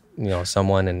against, you know,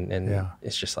 someone and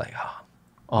it's just like,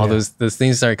 all those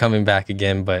things start coming back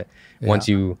again. But once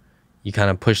you kind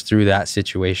of push through that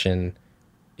situation,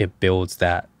 it builds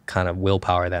that kind of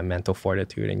willpower, that mental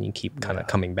fortitude, and you keep kind of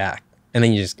coming back. And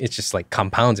then it's just like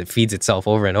compounds, it feeds itself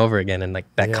over and over again. And like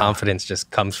that confidence just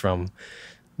comes from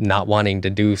not wanting to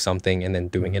do something and then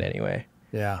doing it anyway.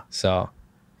 Yeah. So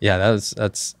yeah,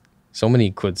 that's so many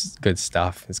good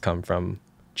stuff has come from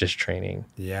just training.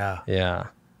 Yeah. Yeah.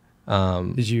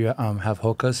 Did you have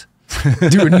hokas?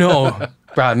 Dude, no.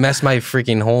 Bro, I messed my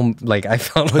freaking home. Like, I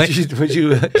felt like... Would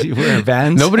you wear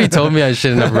Vans? Nobody told me I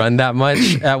shouldn't have run that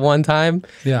much at one time.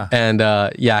 Yeah. And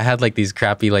I had like these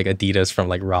crappy like Adidas from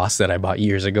like Ross that I bought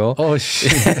years ago. Oh,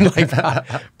 shit. And, like,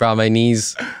 bro, my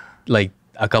knees, like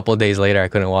a couple of days later, I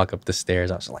couldn't walk up the stairs.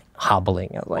 I was like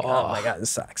hobbling. I was like, oh my God,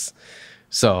 this sucks.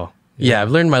 So... yeah,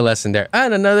 I've learned my lesson there.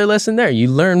 And another lesson there. You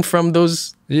learn from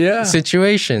those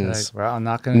situations. Like, well, I'm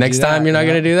not gonna Next time you're not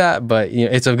going to do that. But you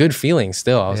know, it's a good feeling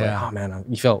still. I was like, oh man,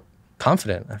 you felt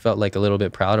confident. I felt like a little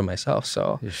bit proud of myself.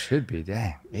 So you should be.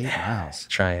 Dang, 8 miles.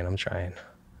 I'm trying.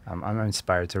 I'm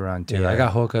inspired to run too. I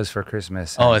got Hokas for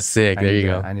Christmas. Oh, it's sick. There you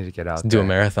go. I need to get out there. Do a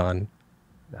marathon.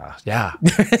 Yeah.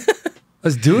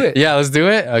 Let's do it. Yeah, let's do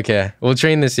it. Okay, we'll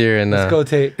train this year and let's go,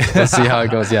 Tate. We'll see how it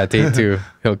goes. Yeah, Tate too.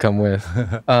 He'll come with.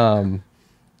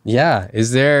 Yeah.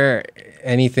 Is there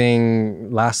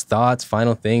anything, last thoughts,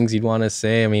 final things you'd want to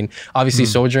say? I mean, obviously,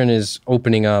 Sojourn is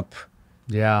opening up.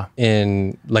 Yeah.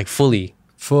 In like fully.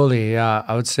 Fully, yeah.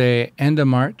 I would say end of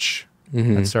March.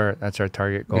 That's our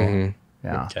target goal.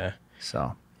 Yeah. Okay.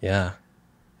 So. Yeah,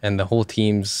 and the whole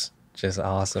team's just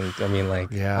awesome. I mean,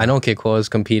 like, I know Keikoa is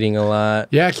competing a lot.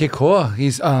 Yeah, Keikoa.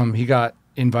 He got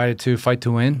invited to Fight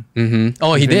to Win.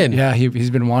 Oh, he did? Yeah,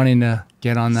 he's been wanting to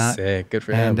get on that. Sick, good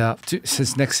for him. And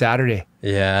since next Saturday.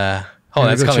 Yeah. Oh,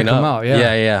 that's coming up.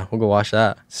 Yeah. We'll go watch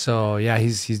that. So yeah,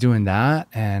 he's doing that,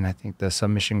 and I think the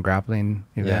submission grappling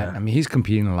event. I mean, he's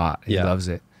competing a lot. He loves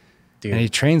it. Dude. And he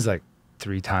trains like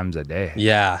 3 times a day.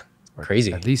 Yeah,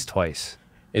 crazy. At least twice.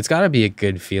 It's got to be a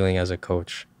good feeling as a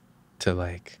coach to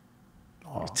like.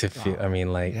 Feel, I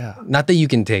mean, like, not that you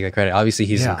can take the credit. Obviously,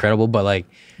 he's incredible, but like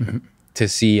to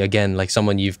see again, like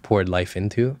someone you've poured life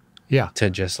into, to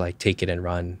just like take it and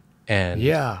run, and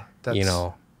that's, you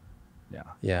know,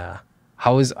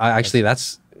 How is actually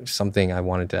that's something I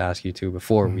wanted to ask you too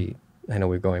before I know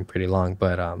we're going pretty long,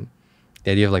 but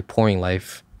the idea of like pouring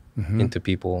life into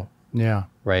people,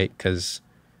 right? Because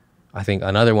I think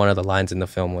another one of the lines in the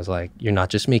film was like, you're not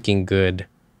just making good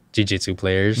jiu-jitsu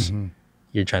players.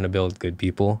 You're trying to build good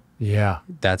people. Yeah.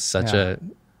 That's such a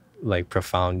like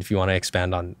profound, if you want to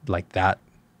expand on like that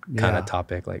kind of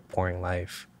topic, like pouring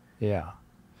life. Yeah.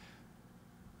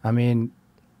 I mean,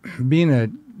 being a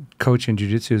coach in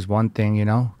jiu-jitsu is one thing, you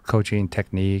know, coaching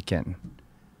technique and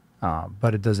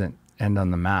but it doesn't end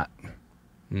on the mat,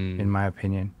 in my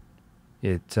opinion.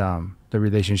 It the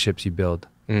relationships you build,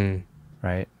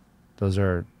 right? Those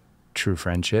are true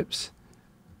friendships.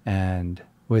 And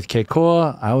with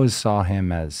Keikoa, I always saw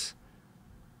him as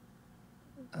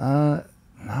not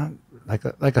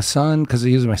like a son, because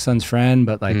he was my son's friend,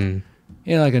 but like you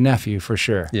know, like a nephew for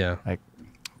sure. Yeah, like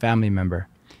family member.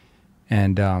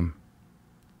 And I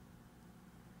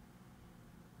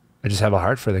just have a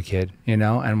heart for the kid, you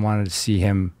know, and wanted to see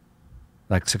him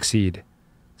like succeed.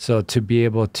 So to be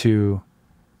able to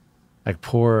like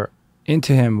pour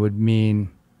into him would mean.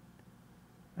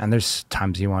 And there's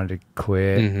times he wanted to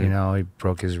quit, you know, he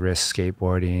broke his wrist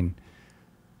skateboarding.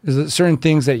 There's certain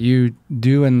things that you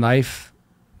do in life,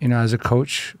 you know, as a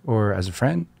coach or as a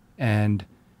friend. And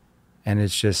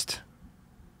it's just,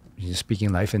 you're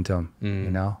speaking life into them,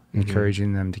 you know,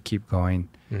 encouraging them to keep going,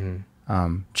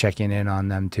 checking in on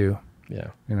them too. Yeah.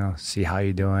 You know, see how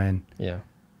you're doing. Yeah.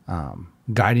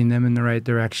 Guiding them in the right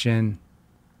direction.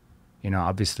 You know,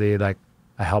 obviously, like,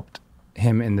 I helped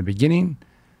him in the beginning,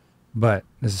 but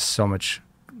there's so much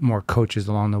more coaches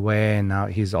along the way, and now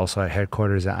he's also at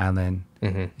headquarters at Island.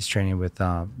 He's training with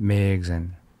Migs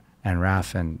and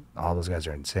Raf, and all those guys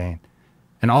are insane.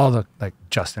 and all the like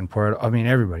Justin Porter. I mean,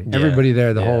 everybody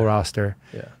there, the whole roster.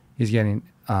 Yeah. He's getting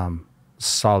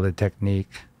solid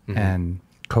technique and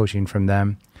coaching from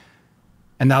them.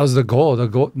 And that was the goal.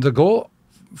 The goal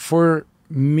for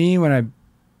me when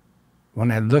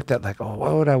I looked at like, oh,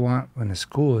 what would I want when the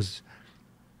school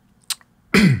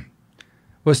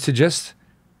was to just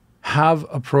have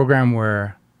a program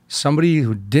where somebody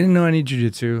who didn't know any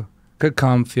jiu-jitsu could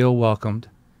come, feel welcomed,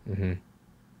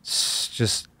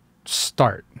 just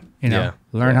start,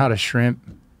 learn how to shrimp,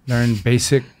 learn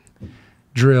basic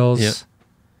drills,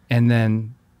 and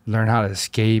then learn how to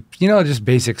escape, just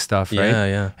basic stuff, right?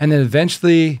 Yeah. And then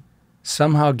eventually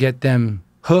somehow get them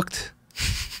hooked,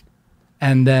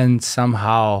 and then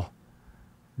somehow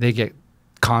they get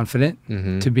confident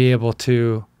to be able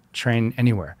to train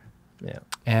anywhere. Yeah.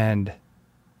 And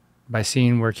by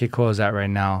seeing where Kiko is at right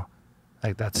now,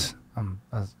 like that's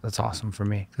awesome for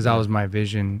me, because that was my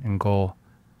vision and goal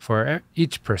for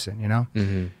each person,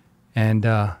 and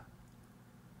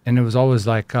it was always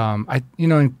like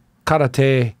in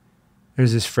karate,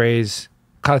 there's this phrase,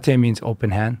 karate means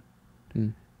open hand,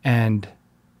 and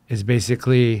it's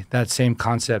basically that same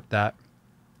concept that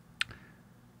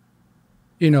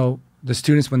the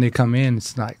students, when they come in,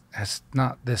 it's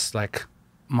not this like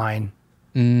mine.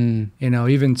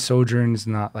 Even Sojourn is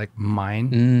not like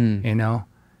mine.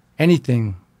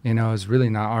 Anything is really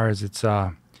not ours. It's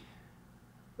I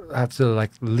have to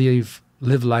like live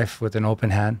life with an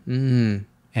open hand,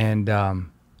 and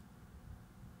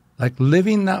like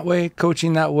living that way,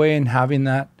 coaching that way, and having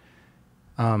that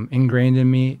ingrained in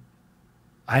me.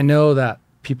 I know that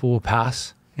people will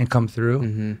pass and come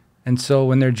through, and so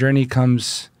when their journey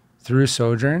comes through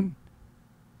Sojourn,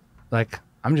 like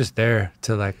I'm just there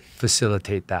to like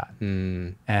facilitate that.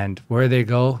 And where they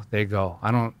go, they go.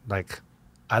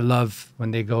 I love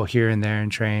when they go here and there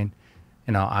and train.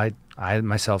 I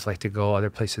myself like to go other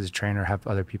places to train or have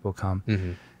other people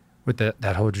come with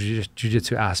that whole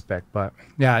jiu-jitsu aspect. But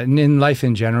yeah, in life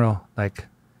in general, like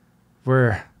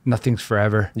nothing's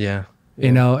forever. And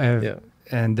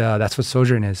that's what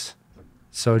Sojourn is.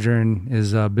 Sojourn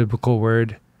is a biblical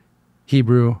word,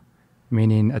 Hebrew,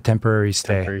 meaning a temporary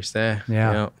stay. Temporary stay.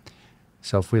 Yeah.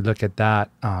 So if we look at that,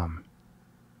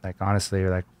 like honestly,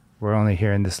 like we're only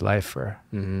here in this life for,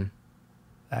 a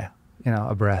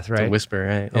breath, right? It's a whisper,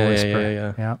 right? A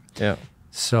whisper. Yeah.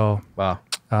 So, wow.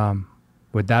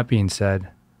 With that being said,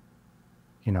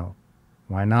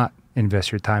 why not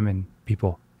invest your time in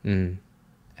people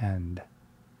and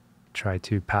try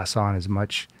to pass on as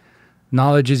much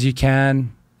knowledge as you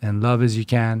can and love as you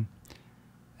can.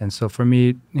 And so for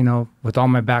me, with all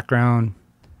my background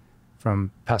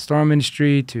from pastoral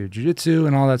ministry to jiu-jitsu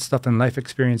and all that stuff and life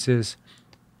experiences,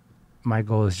 my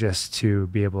goal is just to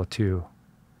be able to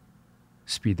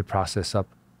speed the process up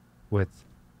with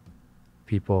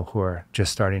people who are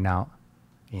just starting out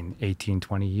in 18,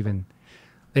 20, even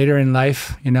later in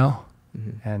life, and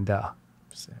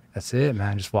that's it,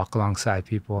 man. Just walk alongside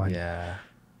people. And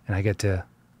I get to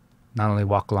not only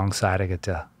walk alongside, I get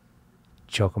to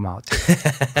choke them out too.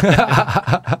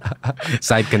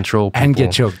 Side control people. And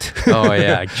get choked. Oh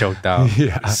yeah, choked out.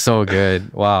 So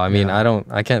good. Wow. I mean,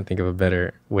 I can't think of a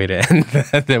better way to end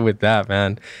than with that,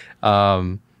 man.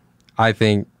 I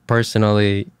think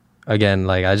personally, again,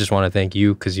 like I just want to thank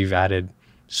you because you've added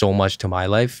so much to my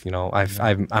life.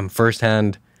 I'm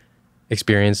firsthand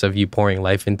experience of you pouring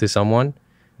life into someone.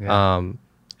 And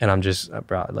I'm just,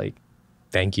 bro, like,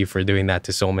 thank you for doing that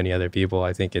to so many other people.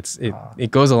 I think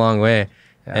it goes a long way,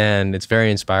 and it's very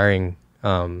inspiring,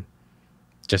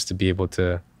 just to be able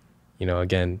to,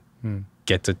 again,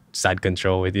 get to side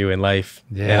control with you in life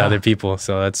and other people.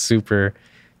 So that's super,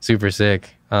 super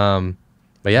sick.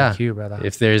 But yeah, thank you, brother.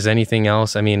 If there's anything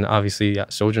else, I mean, obviously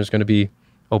Sojourn's going to be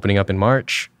opening up in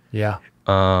March. Yeah.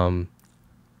 We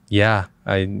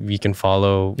can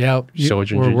follow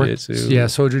Sojourn Jiu Jitsu.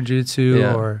 Sojourn Jiu Jitsu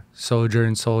or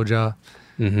Sojourn Solja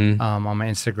on my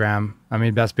Instagram. I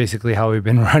mean, that's basically how we've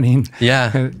been running.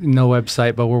 No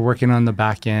website, but we're working on the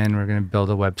back end. We're going to build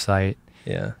a website.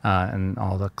 And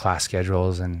all the class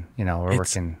schedules, and we're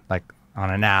working like on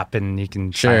an app, and you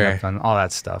can sign up on all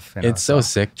that stuff. It's so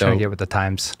sick though. Trying to get with the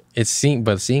times. Seeing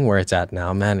where it's at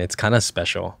now, man, it's kind of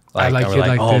special. Like, I like it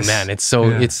like oh this. Man, it's so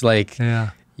it's like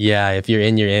if you're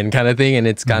in kind of thing, and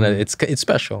it's kind of it's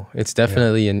special. It's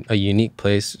definitely a unique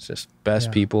place. It's just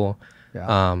best people.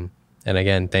 And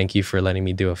again, thank you for letting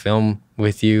me do a film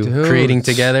with you, creating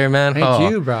together, man.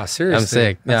 Thank you, bro. Seriously, I'm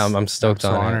sick. I'm stoked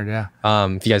on honored, it.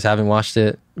 If you guys haven't watched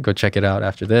it, go check it out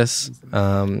after this.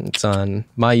 It's on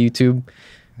my YouTube.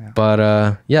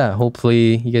 But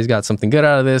hopefully you guys got something good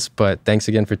out of this. But thanks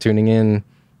again for tuning in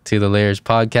to the Layers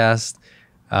podcast.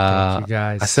 Thank you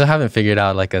guys. I still haven't figured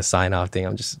out like a sign off thing.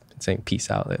 I'm just saying peace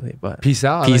out lately, but peace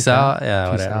out. Peace out. That.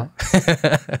 Yeah, peace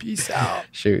whatever. Out. Peace out.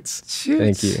 Shoots. Shoots.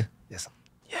 Thank you. Yes.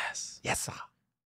 Yes. Yes. Sir.